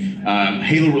looking,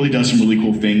 Halo really does some really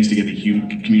cool things to get the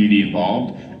community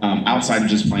involved. Outside of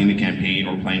just playing the campaign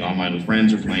or playing online with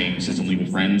friends or playing systemly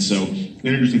with friends. So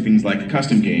introducing things like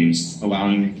custom games,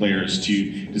 allowing players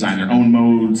to design their own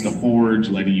modes, the Forge,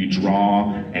 letting you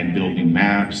draw and build new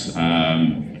maps.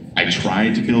 I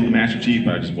tried to build the Master Chief,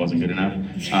 but I just wasn't good enough.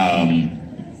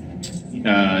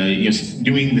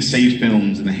 Doing the saved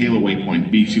films and the Halo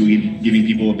Waypoint, giving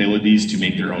people abilities to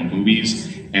make their own movies,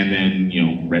 and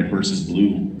then Red versus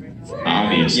Blue,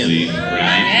 obviously,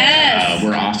 right? Yes.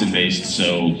 We're Austin based,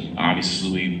 so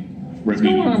obviously It's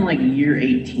going on like year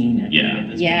 18.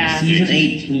 Yeah. Season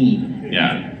 18.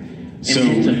 Yeah. And So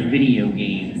it's a video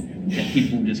game that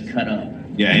people just cut up.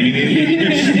 yeah, I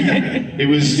mean, it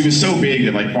was so big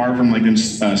that like far from like them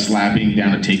slapping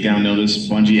down a takedown notice,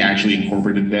 Bungie actually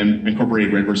incorporated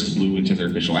Red vs. Blue into their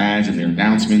official ads and their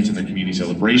announcements and their community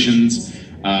celebrations.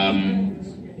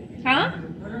 Huh?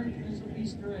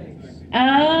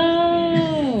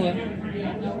 Oh.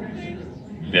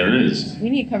 There it is. We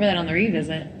need to cover that on the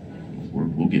revisit.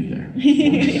 We'll get there.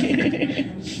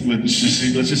 Let's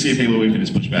just see if Halo Infinite is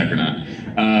pushed back or not.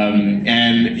 And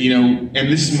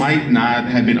this might not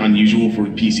have been unusual for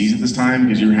PCs at this time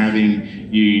because you're having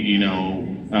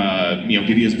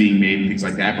videos being made and things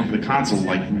like that. But for the console,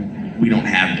 like we don't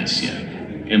have this yet,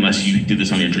 unless you did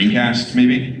this on your Dreamcast,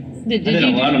 maybe. Did I did a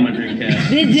you, lot on my Dreamcast.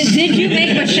 did you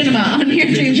make machinima on your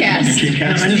Dreamcast? No, I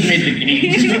just made the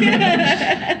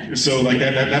game. So like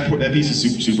that piece is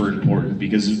super important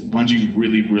because Bungie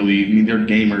really, I mean, they're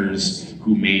gamers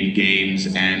who made games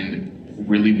and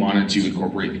really wanted to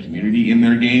incorporate the community in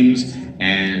their games.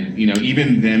 And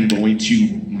even them going to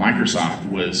Microsoft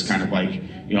was kind of like,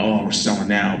 oh, we're selling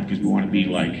now because we want to be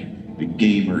like the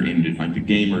like the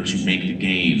gamers who make the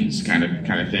games kind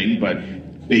of thing. But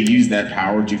they use that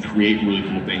power to create really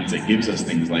cool things that gives us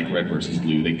things like Red versus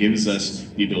Blue, that gives us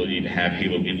the ability to have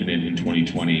Halo Infinite in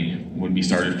 2020 when we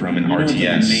started from an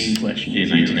RTS main question in is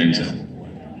here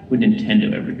 1997. Would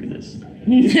Nintendo ever do this?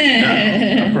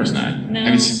 No, of course not. No. I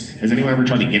mean, has anyone ever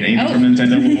tried to get anything from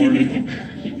Nintendo before?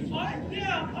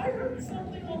 I heard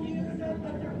something on the internet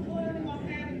that they're planning on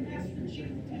adding Master Chief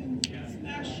to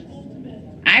Smash Ultimate.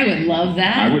 I would love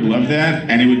that. I would love that,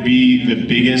 and it would be the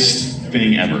biggest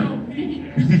thing ever.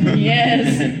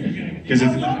 Yes. Because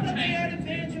I love that they added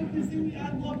Banjo-Kazooie.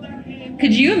 I love that game.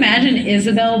 Could you imagine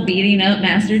Isabel beating up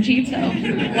Master Chief though?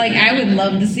 Like, I would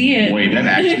love to see it. wait, that'd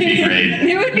actually be great.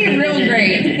 It would be real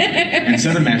great.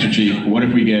 Instead of Master Chief, what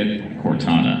if we get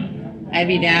Cortana? I'd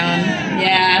be down.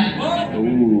 Yeah.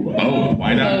 Ooh, both.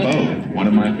 Why not both? One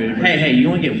of my favorites. Hey,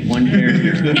 you only get one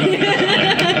character.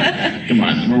 Come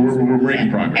on, we're making I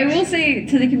progress. will say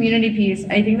to the community piece,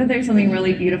 I think that there's something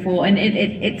really beautiful, and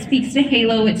it speaks to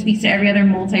Halo, it speaks to every other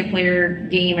multiplayer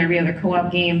game, every other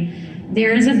co-op game.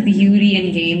 There is a beauty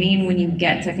in gaming when you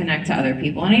get to connect to other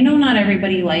people. And I know not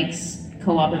everybody likes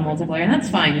co-op and multiplayer, and that's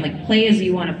fine. Like, play as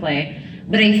you want to play.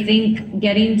 But I think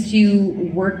getting to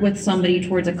work with somebody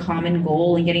towards a common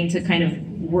goal and getting to kind of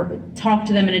talk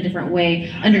to them in a different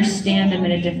way, understand them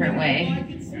in a different way.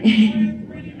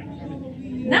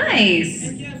 Nice.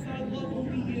 Yes, I love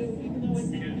the Wii U, even though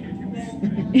it's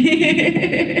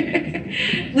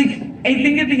Like, I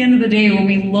think at the end of the day, when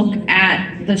we look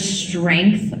at the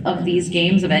strength of these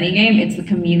games, of any game, it's the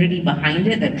community behind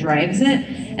it that drives it.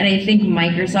 And I think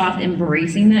Microsoft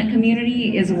embracing that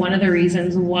community is one of the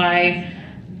reasons why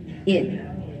it,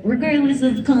 regardless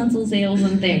of console sales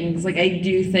and things, like, I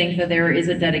do think that there is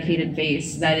a dedicated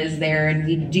base that is there, and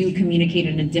we do communicate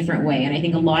in a different way. And I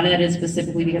think a lot of that is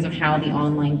specifically because of how the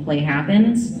online play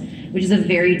happens, which is a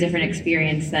very different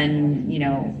experience than,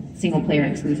 single player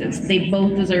exclusives. They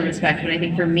both deserve respect, but I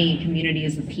think for me, community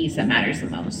is the piece that matters the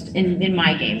most, in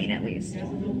my gaming at least.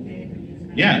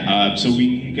 Yeah, so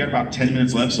we got about 10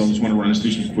 minutes left, so I just want to run us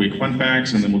through some quick fun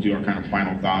facts, and then we'll do our kind of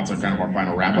final thoughts, our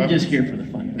final wrap-up. I'm just here for the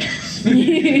fun facts.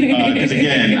 Because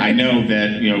again, I know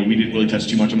that we didn't really touch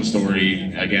too much on the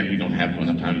story. Again, we don't have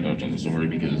enough time to touch on the story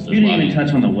because there's You a didn't lot. even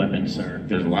touch on the weapons, sir.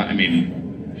 There's a lot. I mean,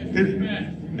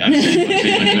 I'm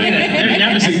They're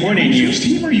now disappointing you. Whose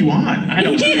team are you on? I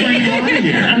don't Whose team are you on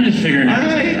here? I'm just figuring it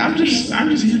out. I'm just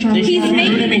here trying to. He's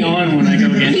moving on when I go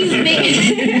against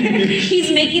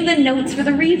He's making the notes for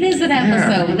the revisit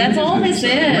episode. That's all this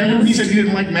Remember when he is. said he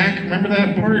didn't like Mac? Remember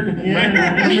that part? Yeah.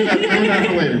 Remember that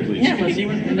for later, please. Yeah, well, see,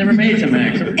 we never made it to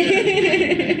Max.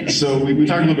 So we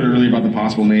talked a little bit earlier about the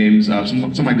possible names.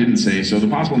 Some I didn't say. So the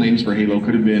possible names for Halo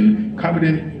could have been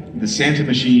Covenant, the Santa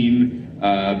Machine,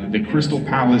 the Crystal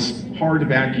Palace, Hard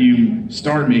Vacuum,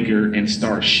 Star Maker, and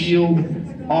Star Shield.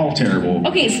 All terrible.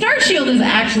 Okay, Star Shield is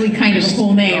actually kind of a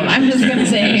cool name. I'm just gonna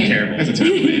That's say. terrible. That's a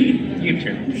terrible name. You get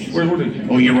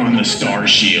terrible. Oh, you're on the Star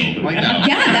Shield. Like, no.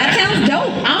 Yeah, that sounds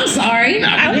dope. I'm sorry.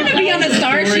 I want to be on the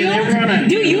Star Shield.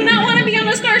 Do you not want to be on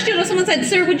the Star Shield? If someone said,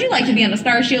 "Sir, would you like to be on the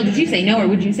Star Shield?" Did you say no, or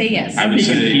would you say yes? I would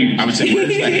say, where's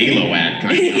the Halo at?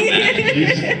 Can I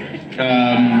get on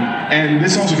that? And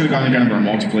this also could have gone kind of our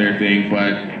multiplayer thing,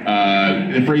 but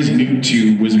the phrase Nuke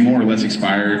 2 was more or less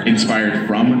inspired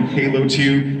from Halo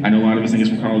 2. I know a lot of us think it's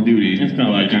from Call of Duty, It's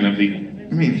Call of but Duty. kind of the...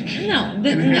 No.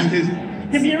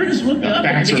 Have you ever just looked up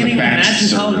at facts the are the beginning of a facts, match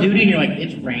in Call sir. of Duty and you're like,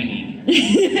 it's raining?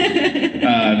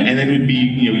 and then it would be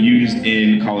used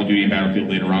in Call of Duty and Battlefield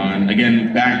later on.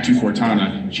 Again, back to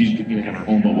Cortana. She's going to have her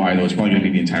own, but why though? It's probably going to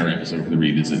be the entire episode for the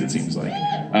revisit, it seems like.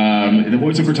 The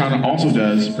voice of Cortana also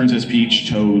does Princess Peach,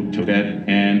 Toad, Toadette,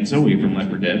 and Zoe from Left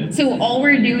 4 Dead. So all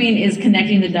we're doing is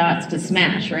connecting the dots to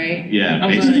Smash, right? Yeah,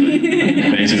 basically.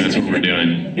 Basically, that's what we're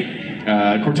doing.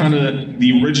 Cortana,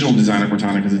 the original design of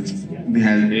Cortana, because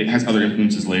it has other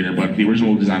influences later, but the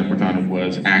original design of Cortana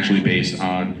was actually based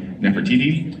on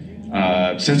Nefertiti.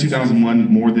 Since 2001,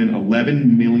 more than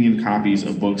 11 million copies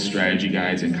of books, strategy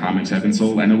guides, and comics have been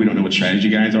sold. I know we don't know what strategy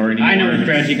guides are anymore. I know the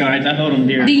strategy guides. I hold them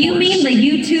dear. Do you mean the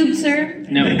YouTube, sir?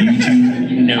 No. YouTube.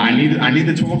 No. I need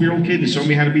the 12-year-old kid to show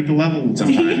me how to beat the level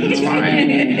sometimes. It's fine.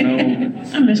 No.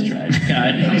 I miss strategy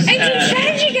guides. I think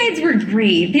strategy guides guides were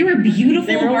great. They were beautiful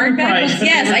They were hardback overpriced, books. but they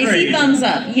Yes, were I see great. thumbs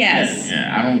up. Yes.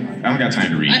 Yeah, I don't got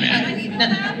time to read,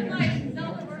 man.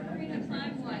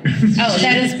 Oh,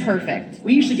 that is perfect.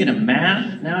 We used to get a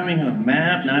map. Now I don't even have a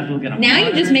map. Now I have to look at a Now you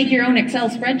monitor. just make your own Excel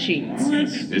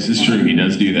spreadsheets. This is true. He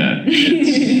does do that.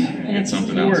 It's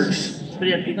something It else. works. But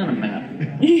yeah, he's on a map.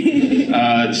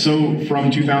 So from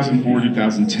 2004 to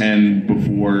 2010,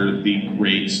 before the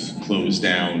great close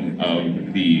down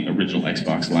of the original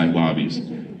Xbox Live lobbies,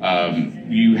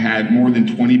 you had more than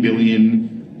 20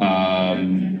 billion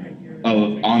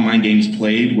online games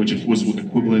played, which was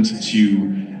equivalent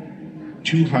to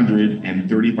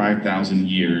 235,000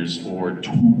 years or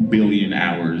 2 billion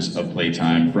hours of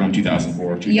playtime from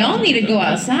 2004 to Y'all need to go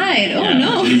outside. Oh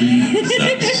no.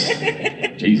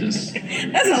 Jesus.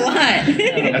 That's a lot.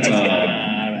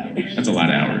 That's a lot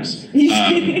of hours.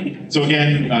 So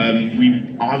again,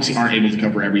 we obviously aren't able to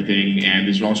cover everything, and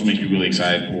this also makes me really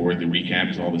excited for the recap,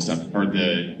 because all this stuff, or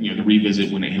the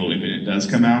revisit when Halo Infinite does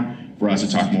come out, for us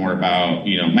to talk more about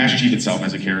Master Chief itself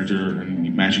as a character, and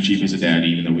Master Chief as a dad,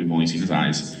 even though we've only seen his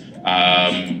eyes.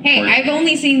 Hey, I've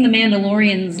only seen the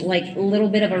Mandalorian's like little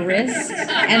bit of a wrist,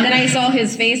 and then I saw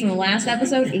his face in the last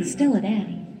episode. He's still a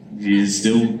daddy. He's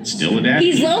still a dad.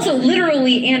 He's also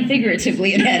literally and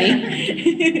figuratively a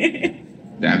daddy.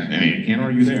 That, I mean, can't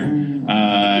argue there.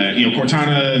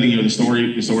 Cortana,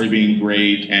 the story being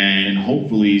great, and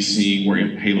hopefully seeing where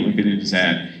Halo Infinite is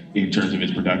at in terms of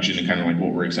its production and kind of like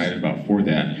what we're excited about for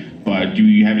that. But do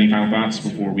you have any final thoughts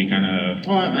before we kind of?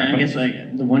 Well, I guess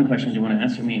the one question you want to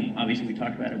ask, I mean, obviously we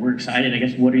talked about it. We're excited. I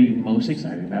guess what are you most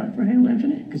excited about for Halo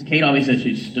Infinite? Because Kate always said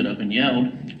she stood up and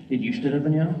yelled. Did you stood up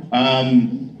and yell?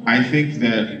 I think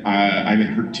that I've been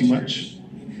hurt too much.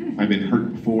 I've been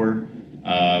hurt before.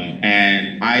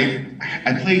 And I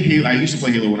played Halo. I used to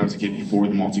play Halo when I was a kid before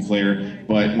the multiplayer.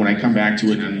 But when I come back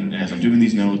to it, and as I'm doing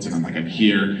these notes, and I'm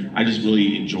here, I just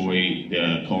really enjoy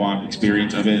the co-op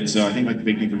experience of it. So I think like the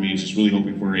big thing for me is just really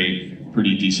hoping for a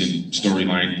pretty decent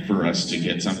storyline for us to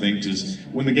get something. Because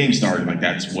when the game started, like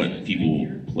that's what people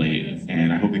played,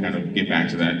 and I hope they kind of get back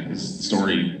to that, because the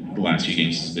story the last few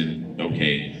games has been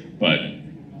okay, but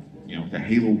the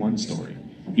Halo 1 story.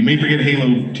 You may forget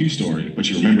Halo 2 story, but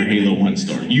you remember Halo 1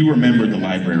 story. You remember the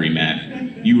library,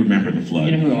 Matt. You remember the flood.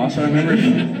 You know who also I remember?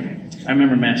 I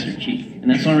remember Master Chief, and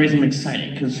that's the only reason I'm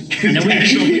excited, because we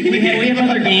have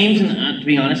other games, and to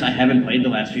be honest, I haven't played the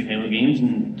last few Halo games,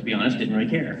 and to be honest, didn't really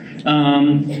care.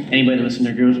 Anybody that listened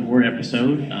to Girls War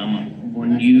episode,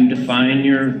 when you define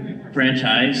your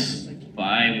franchise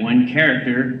by one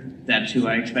character, that's who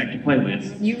I expect to play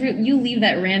with. You leave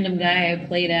that random guy I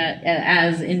played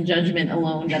as in Judgment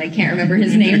alone that I can't remember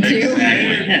his name too.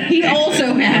 He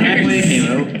also matters. When I play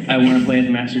Halo, I want to play as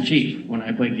Master Chief. When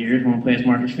I play Gears, I want to play as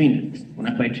Marcus Phoenix. When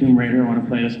I play Tomb Raider, I want to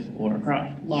play as Lara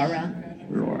Croft. Laura.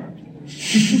 We'll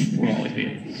always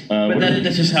be. But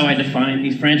that's just how I define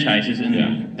these franchises.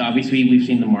 And obviously, we've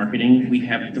seen the marketing. We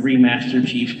have 3 Master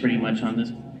Chiefs pretty much on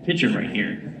this picture right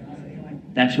here.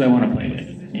 That's who I want to play with.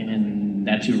 And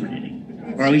that's who we're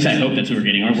getting. Or at least I hope that's who we're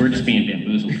getting. Or we're just being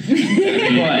bamboozled.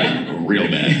 But, real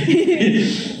bad.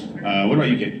 What about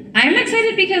you, Kate? I'm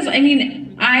excited because, I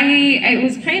mean, I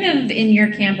was kind of in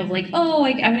your camp of like, oh,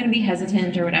 I'm going to be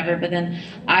hesitant or whatever, but then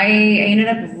I ended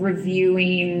up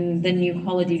reviewing the new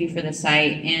Call of Duty for the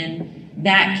site, and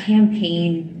that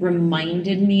campaign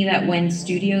reminded me that when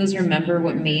studios remember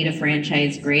what made a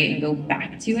franchise great and go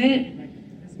back to it,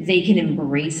 they can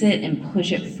embrace it and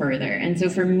push it further. And so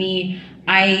for me,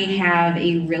 I have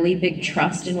a really big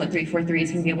trust in what 343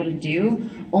 is going to be able to do,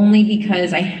 only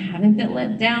because I haven't been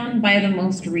let down by the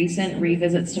most recent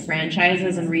revisits to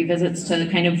franchises and revisits to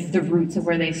kind of the roots of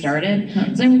where they started.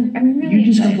 So I'm really you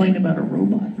just excited. complained about a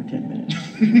robot for 10 minutes.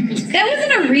 That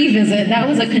wasn't a revisit. That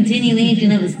was a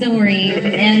continuation of the story.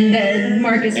 And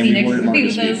Marcus And we Phoenix wanted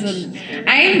Marcus agreed with us. And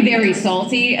I am very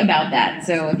salty about that.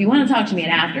 So if you want to talk to me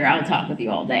after, I'll talk with you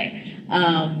all day.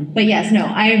 But yes, no,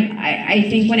 I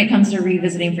think when it comes to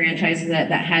revisiting franchises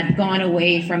that had gone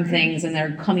away from things and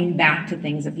they're coming back to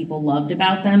things that people loved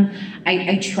about them,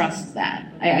 I trust that.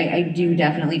 I do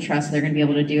definitely trust they're going to be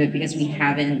able to do it, because we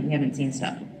haven't seen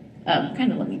stuff.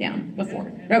 Kind of let me down before.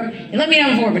 It let me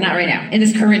down before, but not right now. In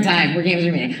this current time where games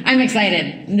are made. I'm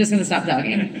excited. I'm just going to stop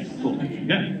talking. Cool.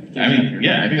 Yeah.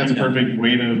 I think that's a perfect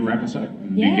way to wrap us up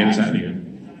and get us out of here.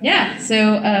 Yeah,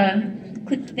 so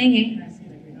click the thingy.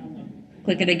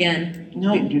 Click it again.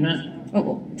 No, do not.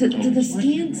 Oh, to the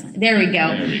stands. There we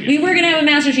go. We were going to have a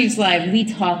Master Chiefs live. We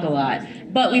talk a lot.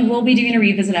 But we will be doing a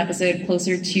revisit episode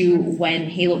closer to when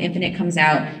Halo Infinite comes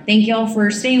out. Thank y'all for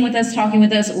staying with us, talking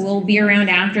with us. We'll be around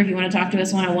after if you want to talk to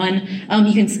us one-on-one.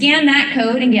 You can scan that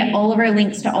code and get all of our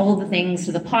links to all of the things,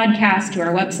 to the podcast, to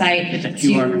our website. It's a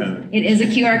QR code. It is a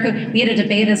QR code. We had a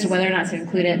debate as to whether or not to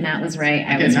include it. Matt was right.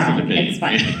 I was wrong. It's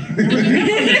fine.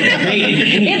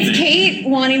 It's Kate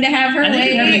wanting to have her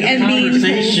way and being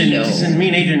conversations, and me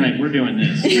and Adrian like, we're doing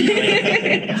this.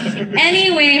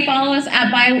 Anyway, follow us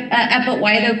at But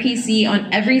Why Though PC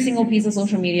on every single piece of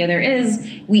social media there is.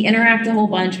 We interact a whole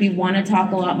bunch. We want to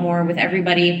talk a lot more with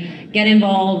everybody, get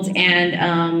involved,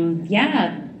 and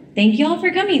thank you all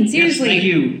for coming. Seriously. Yes,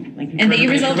 thank you. And thank you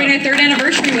for celebrating our 3rd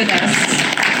anniversary with us.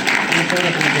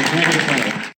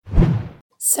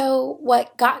 So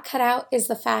what got cut out is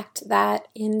the fact that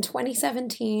in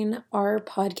 2017, our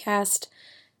podcast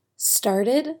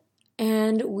started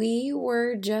and we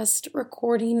were just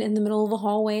recording in the middle of a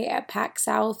hallway at PAC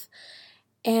South.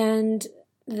 And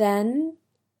then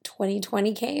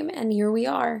 2020 came and here we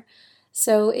are.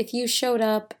 So if you showed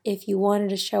up, if you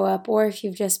wanted to show up, or if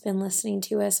you've just been listening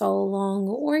to us all along,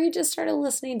 or you just started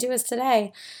listening to us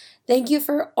today, thank you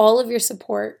for all of your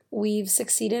support. We've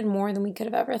succeeded more than we could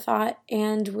have ever thought,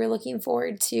 and we're looking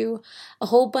forward to a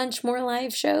whole bunch more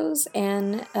live shows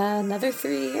and another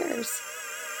 3 years.